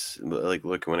 it's like,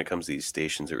 look, when it comes to these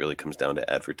stations, it really comes down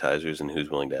to advertisers and who's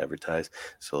willing to advertise.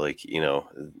 So, like,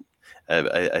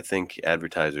 I think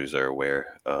advertisers are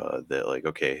aware that, like,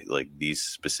 okay, like these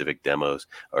specific demos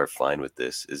are fine with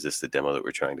this. Is this the demo that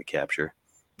we're trying to capture?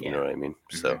 You know what I mean?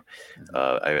 So,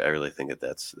 I really think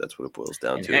that's what it boils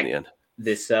down And to in heck, the end.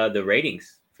 this the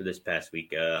ratings for this past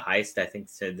week, highest I think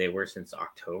said they were since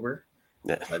October.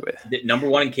 Yeah, Number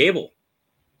one in cable.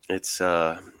 it's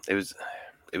it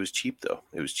was cheap though.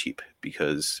 It was cheap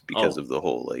because Oh. of the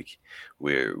whole like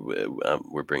we're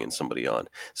bringing somebody on.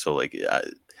 So like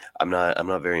I'm not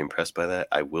very impressed by that.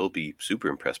 I will be super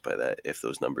impressed by that if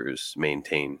those numbers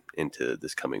maintain into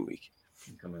this coming week.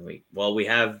 Coming week. Well, we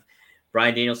have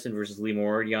Brian Danielson versus Lee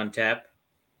Moriarty on tap,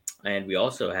 and we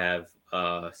also have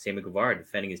Sammy Guevara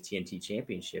defending his TNT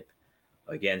championship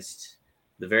against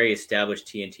the very established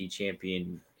TNT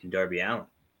champion in Darby Allin.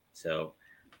 So,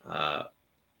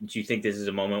 do you think this is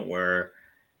a moment where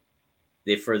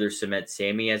they further cement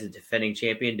Sammy as a defending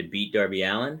champion to beat Darby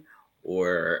Allin,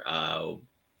 or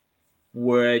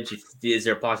is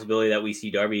there a possibility that we see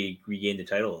Darby regain the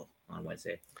title on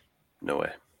Wednesday? No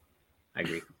way. I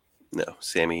agree. No,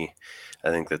 Sammy.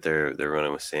 I think that they're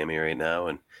running with Sammy right now,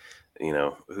 and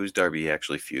who's Darby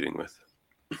actually feuding with?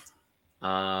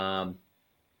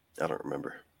 I don't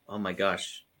remember. Oh my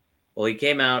gosh. Well, he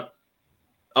came out.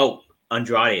 Oh,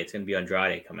 Andrade. It's going to be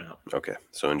Andrade coming up. Okay,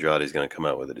 so Andrade's going to come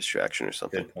out with a distraction or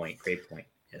something. Good point. Great point.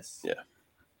 Yes. Yeah.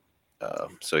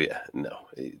 So yeah, no.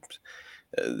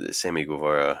 Sammy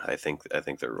Guevara. I think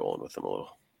they're rolling with him a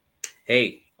little.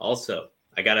 Hey, also,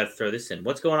 I gotta throw this in.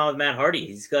 What's going on with Matt Hardy?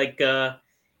 He's like,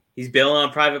 he's bailing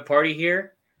on Private Party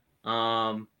here.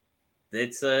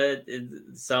 It's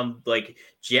some like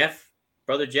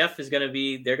brother Jeff is gonna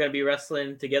be. They're gonna be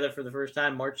wrestling together for the first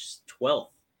time March 12th.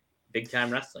 Big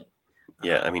time wrestling.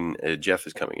 Yeah, I mean Jeff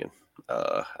is coming in.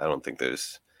 I don't think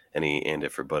there's any and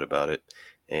if or but about it,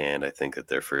 and I think that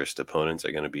their first opponents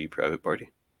are going to be Private Party.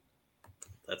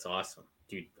 That's awesome,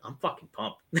 dude. I'm fucking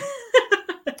pumped.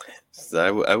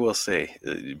 So I will say,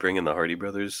 bringing the Hardy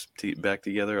brothers back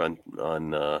together on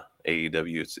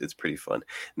AEW, it's pretty fun.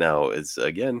 Now it's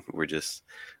again, we're just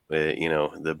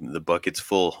the bucket's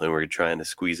full, and we're trying to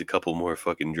squeeze a couple more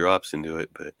fucking drops into it,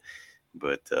 but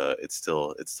it's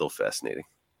still fascinating.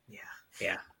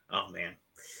 Yeah. Oh man,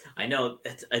 I know.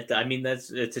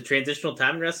 It's a transitional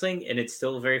time in wrestling, and it's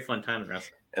still a very fun time in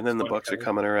wrestling. And then the Bucks are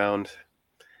coming around.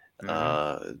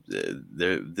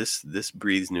 Mm-hmm. This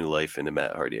breathes new life into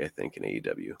Matt Hardy, I think, in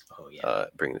AEW. Oh yeah,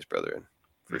 bringing his brother in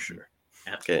for sure.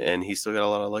 Absolutely. Okay, and he's still got a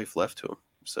lot of life left to him,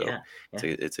 so yeah.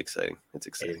 It's exciting. It's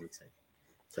exciting. It is exciting.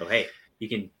 So hey, you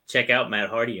can check out Matt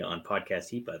Hardy on Podcast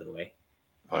Heat, by the way.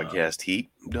 Podcast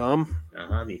Heat, Dom.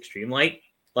 The Extreme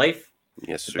Life.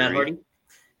 Yes, sir. Matt Hardy,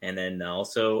 and then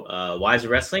also Wise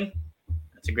of Wrestling.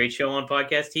 That's a great show on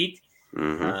Podcast Heat.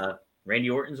 Mm-hmm. Randy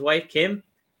Orton's wife Kim,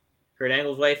 Kurt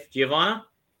Angle's wife Giovanna,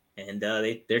 and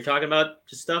they're talking about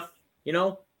just stuff,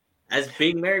 as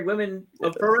being married women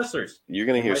of pro wrestlers. You're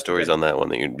gonna hear stories on that one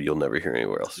that you'll never hear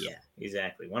anywhere else. Yeah,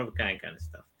 exactly. One of a kind of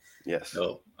stuff. Yes.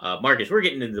 So, Marcus, we're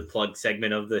getting into the plug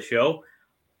segment of the show.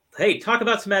 Hey, talk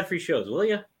about some ad-free shows, will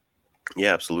you?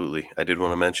 Yeah, absolutely. I did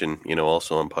want to mention,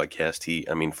 also on Podcast Heat,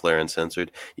 I mean, Flair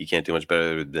Uncensored, you can't do much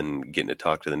better than getting to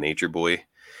talk to the Nature Boy.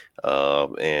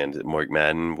 And Mark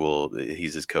Madden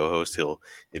he's his co-host.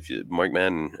 Mark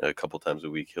Madden a couple times a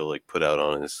week, he'll like put out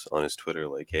on his Twitter,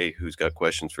 like, hey, who's got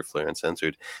questions for Flair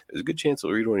Uncensored? There's a good chance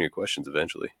he'll read one of your questions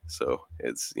eventually. So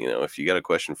it's, if you got a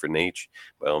question for Nate,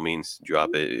 by all means,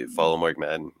 drop it. Follow Mark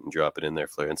Madden and drop it in there.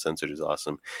 Flair Uncensored is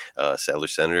awesome. Sadler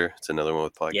Senator, it's another one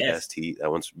with Podcast Heat.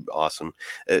 That one's awesome.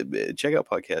 Check out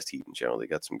Podcast Heat in general. They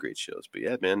got some great shows. But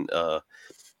yeah, man,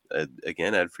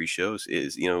 again, ad-free shows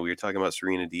is, we were talking about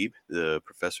Serena Deeb, the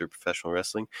professor of professional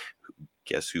wrestling.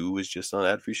 Guess who was just on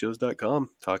adfreeshows.com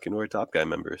talking to our Top Guy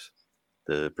members?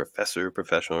 The professor of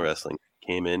professional wrestling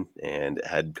came in and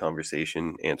had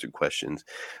conversation, answered questions.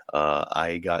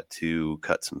 I got to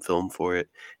cut some film for it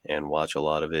and watch a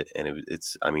lot of it. And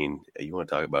you want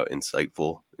to talk about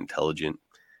insightful, intelligent,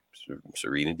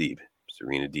 Serena Deeb.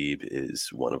 Serena Deeb is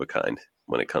one of a kind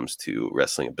when it comes to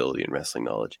wrestling ability and wrestling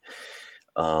knowledge.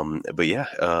 But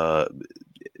yeah,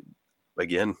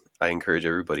 again, I encourage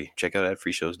everybody, check out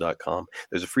adfreeshows.com.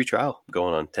 There's a free trial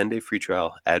going on, 10-day free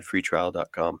trial,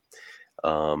 adfreetrial.com.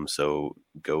 So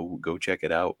go check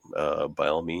it out. By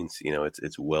all means,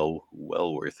 it's well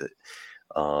worth it.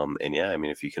 And yeah, I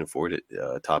mean, if you can afford it,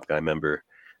 Top Guy member,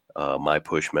 My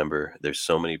Push member, there's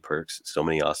so many perks, so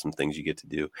many awesome things you get to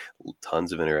do,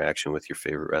 tons of interaction with your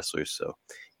favorite wrestlers. So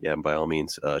yeah, by all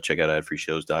means, check out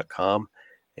adfreeshows.com.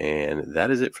 And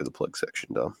that is it for the plug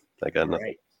section, Dom. I got nothing.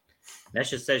 Right.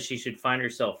 Nesha says she should find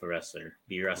herself a wrestler,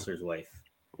 be a wrestler's wife.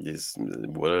 Yes,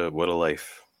 what a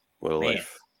life. What a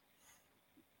life.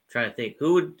 I'm trying to think.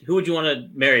 Who would you want to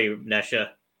marry,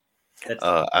 Nesha?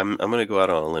 I'm gonna go out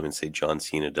on a limb and say John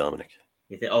Cena, Dominic.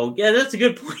 Oh yeah, that's a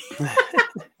good point.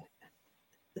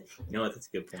 You know what? That's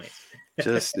a good point.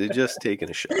 just taking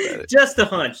a shot at it. Just a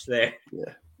hunch there.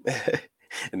 Yeah.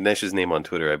 And Nesha's name on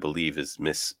Twitter, I believe, is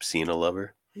Miss Cena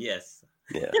Lover. Yes.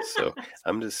 Yeah. So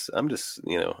I'm just, I'm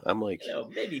like,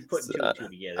 maybe putting two and two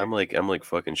together. I'm like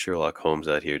fucking Sherlock Holmes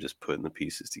out here, just putting the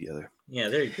pieces together. Yeah,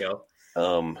 there you go.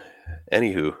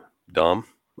 Anywho, Dom,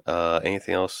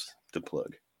 anything else to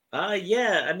plug?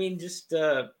 Yeah, I mean, just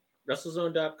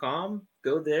WrestleZone.com.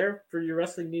 Go there for your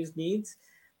wrestling news needs.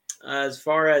 As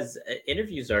far as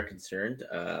interviews are concerned,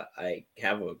 I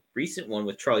have a recent one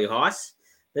with Charlie Haas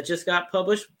that just got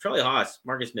published. Charlie Haas,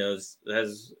 Marcus knows,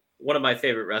 has one of my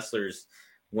favorite wrestlers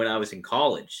when I was in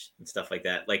college and stuff like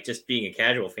that. Like, just being a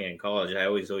casual fan in college, I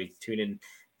always tune in,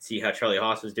 see how Charlie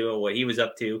Haas was doing, what he was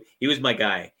up to. He was my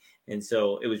guy. And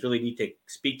so it was really neat to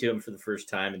speak to him for the first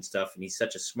time and stuff. And he's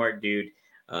such a smart dude,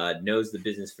 knows the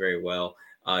business very well,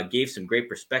 gave some great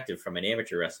perspective from an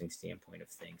amateur wrestling standpoint of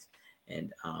things.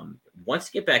 And wants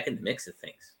to get back in the mix of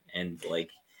things. And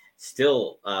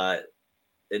still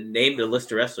named a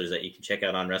list of wrestlers that you can check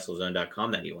out on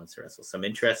WrestleZone.com that he wants to wrestle. Some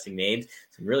interesting names,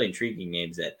 some really intriguing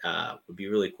names that would be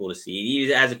really cool to see. He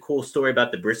has a cool story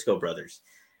about the Briscoe brothers.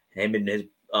 Him and his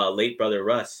late brother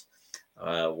Russ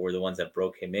were the ones that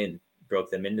broke them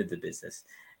into the business.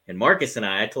 And Marcus and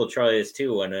I told Charlie this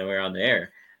too when we were on the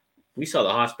air. We saw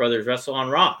the Haas brothers wrestle on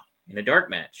Raw in a dark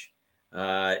match.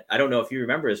 I don't know if you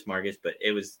remember this, Marcus, but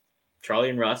it was Charlie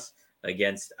and Russ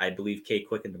against, I believe,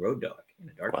 K-Quick and the Road Dogg in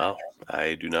a dark match. Wow,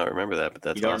 I do not remember that, but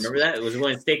that's you don't awesome. Remember that? It was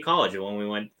when State College, when we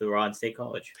went to Raw in State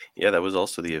College. Yeah, that was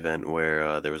also the event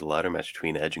where there was a ladder match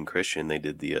between Edge and Christian. They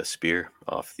did the spear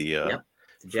off the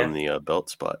from the belt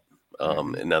spot.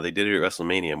 And now they did it at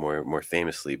WrestleMania more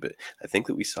famously, but I think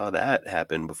that we saw that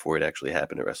happen before it actually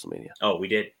happened at WrestleMania. Oh, we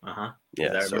did.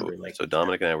 Yeah. So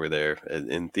Dominic and I were there.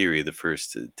 In theory, the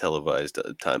first televised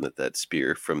time that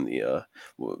spear from the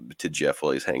to Jeff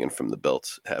while he's hanging from the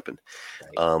belts happened.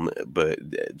 Right. But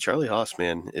Charlie Haas,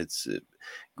 man, it's a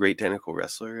great technical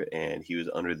wrestler, and he was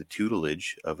under the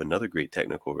tutelage of another great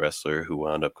technical wrestler who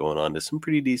wound up going on to some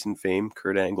pretty decent fame,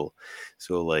 Kurt Angle.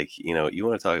 So, you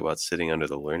want to talk about sitting under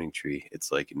the learning tree.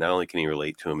 It's like, not only can he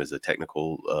relate to him as a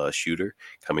technical shooter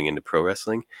coming into pro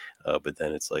wrestling, but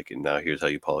then it's like, and now here's how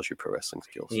you polish your pro wrestling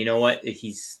skills. You know what?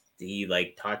 He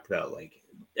talked about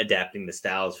adapting the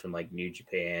styles from New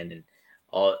Japan and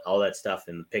all that stuff,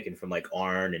 and picking from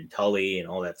Arn and Tully and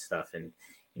all that stuff, and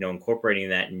incorporating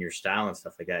that in your style and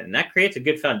stuff like that. And that creates a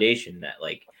good foundation that,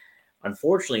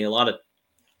 unfortunately, a lot of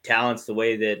talents, the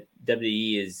way that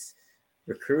WWE is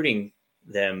recruiting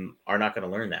them, are not going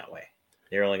to learn that way.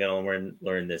 They're only going to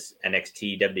learn this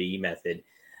NXT WWE method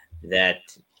that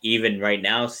even right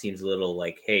now seems a little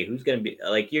hey, who's going to be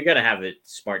you're going to have a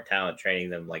smart talent training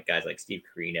them, guys like Steve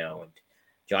Corino and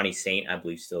Johnny Saint, I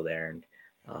believe, still there. And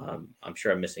I'm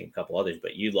sure I'm missing a couple others,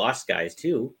 but you lost guys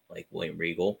too, like William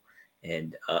Regal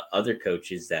and other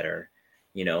coaches that are,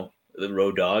 the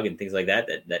Road Dogg and things like that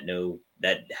know,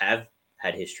 that have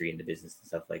had history in the business and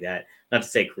stuff like that. Not to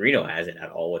say Carino hasn't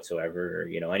at all whatsoever,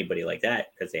 or anybody like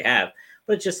that, because they have.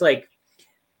 But it's just like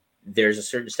there's a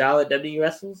certain style that WWE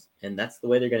wrestles, and that's the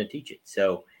way they're going to teach it.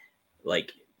 So,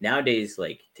 like nowadays,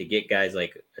 like to get guys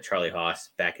like a Charlie Haas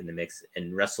back in the mix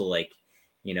and wrestle like,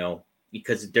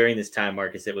 because during this time,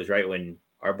 Marcus, it was right when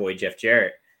our boy Jeff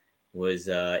Jarrett was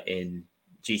in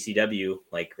GCW,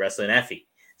 like wrestling Effie.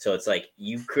 So it's like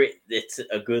it's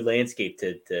a good landscape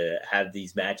to have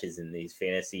these matches and these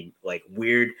fantasy, like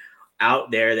weird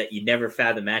out there that you never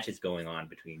fathom matches going on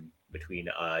between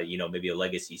maybe a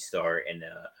legacy star and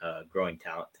a growing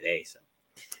talent today. So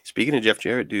speaking of Jeff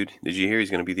Jarrett, dude, did you hear he's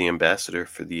going to be the ambassador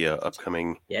for the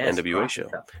upcoming NWA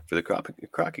show for the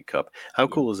Crockett Cup? How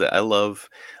cool is that? I love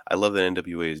that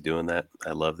NWA is doing that.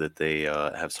 I love that they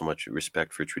have so much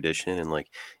respect for tradition,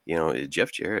 and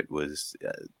Jeff Jarrett was.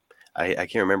 I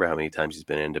can't remember how many times he's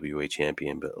been NWA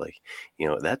champion, but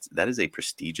that is a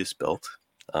prestigious belt.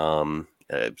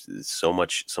 So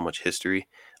much history.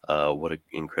 What an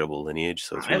incredible lineage.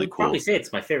 So it's really cool. I would probably say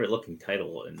it's my favorite looking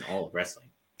title in all of wrestling.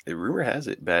 The rumor has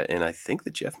it, and I think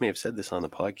that Jeff may have said this on the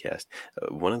podcast.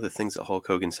 One of the things that Hulk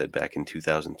Hogan said back in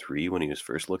 2003 when he was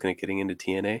first looking at getting into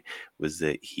TNA was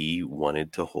that he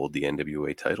wanted to hold the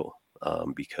NWA title.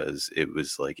 Because it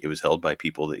was held by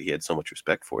people that he had so much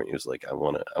respect for, and he was like, I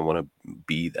want to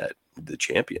be the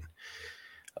champion.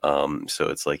 So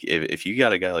it's like if you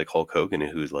got a guy like Hulk Hogan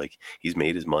who's like he's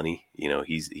made his money,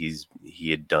 he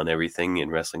had done everything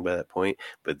in wrestling by that point,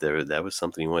 but that was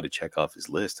something he wanted to check off his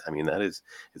list. I mean, it's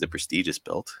a prestigious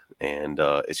belt, and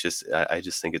it's just I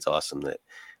just think it's awesome that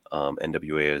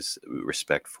NWA has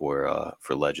respect for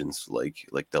legends like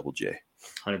Double J.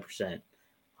 100%.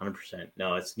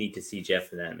 No, it's neat to see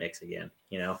Jeff in that mix again.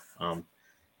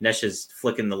 Nesha's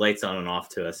flicking the lights on and off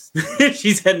to us.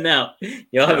 She's heading out.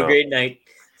 Y'all have a great night.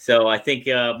 So I think,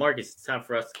 Marcus, it's time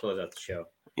for us to close out the show.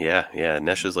 Yeah.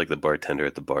 Nesha's like the bartender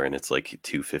at the bar, and it's like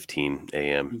 2:15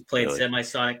 a.m. He's playing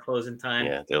Semisonic closing time.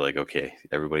 Yeah, they're like, okay,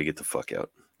 everybody get the fuck out.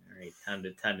 All right, time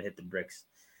to hit the bricks.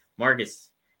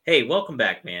 Marcus, hey, welcome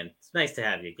back, man. It's nice to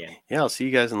have you again. Yeah, I'll see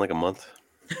you guys in like a month.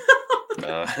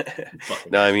 No,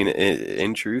 I mean,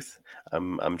 in truth,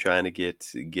 I'm trying to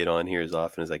get on here as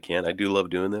often as I can. I do love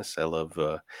doing this. I love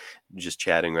just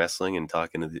chatting wrestling and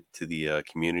talking to the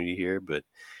community here. But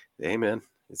hey, man,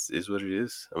 it is what it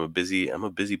is. I'm a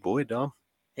busy boy, Dom.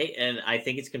 Hey, and I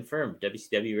think it's confirmed.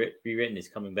 WCW Rewritten is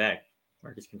coming back.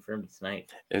 Marcus confirmed it tonight.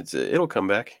 It'll come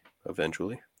back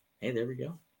eventually. Hey, there we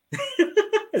go.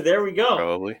 There we go.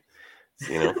 Probably.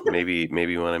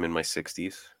 Maybe when I'm in my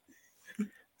 60s.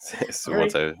 So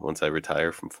once I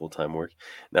retire from full-time work.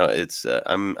 Now it's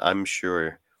I'm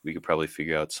sure we could probably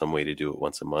figure out some way to do it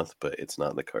once a month, but it's not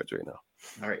in the cards right now.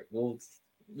 All right,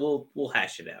 we'll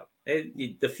hash it out.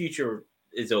 The future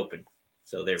is open,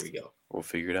 so there we go. We'll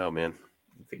figure it out, man.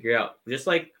 Figure it out, just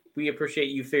like we appreciate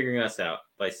you figuring us out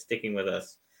by sticking with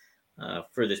us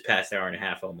for this past hour and a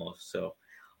half almost. So,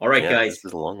 all right, guys, this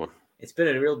is a long one. It's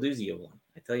been a real doozy of one,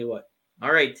 I tell you what.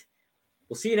 All right,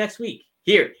 we'll see you next week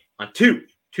here on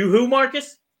Two who,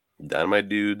 Marcus? Dynamite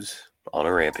Dudes on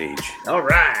a Rampage. All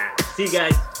right. See you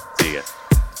guys. See you guys.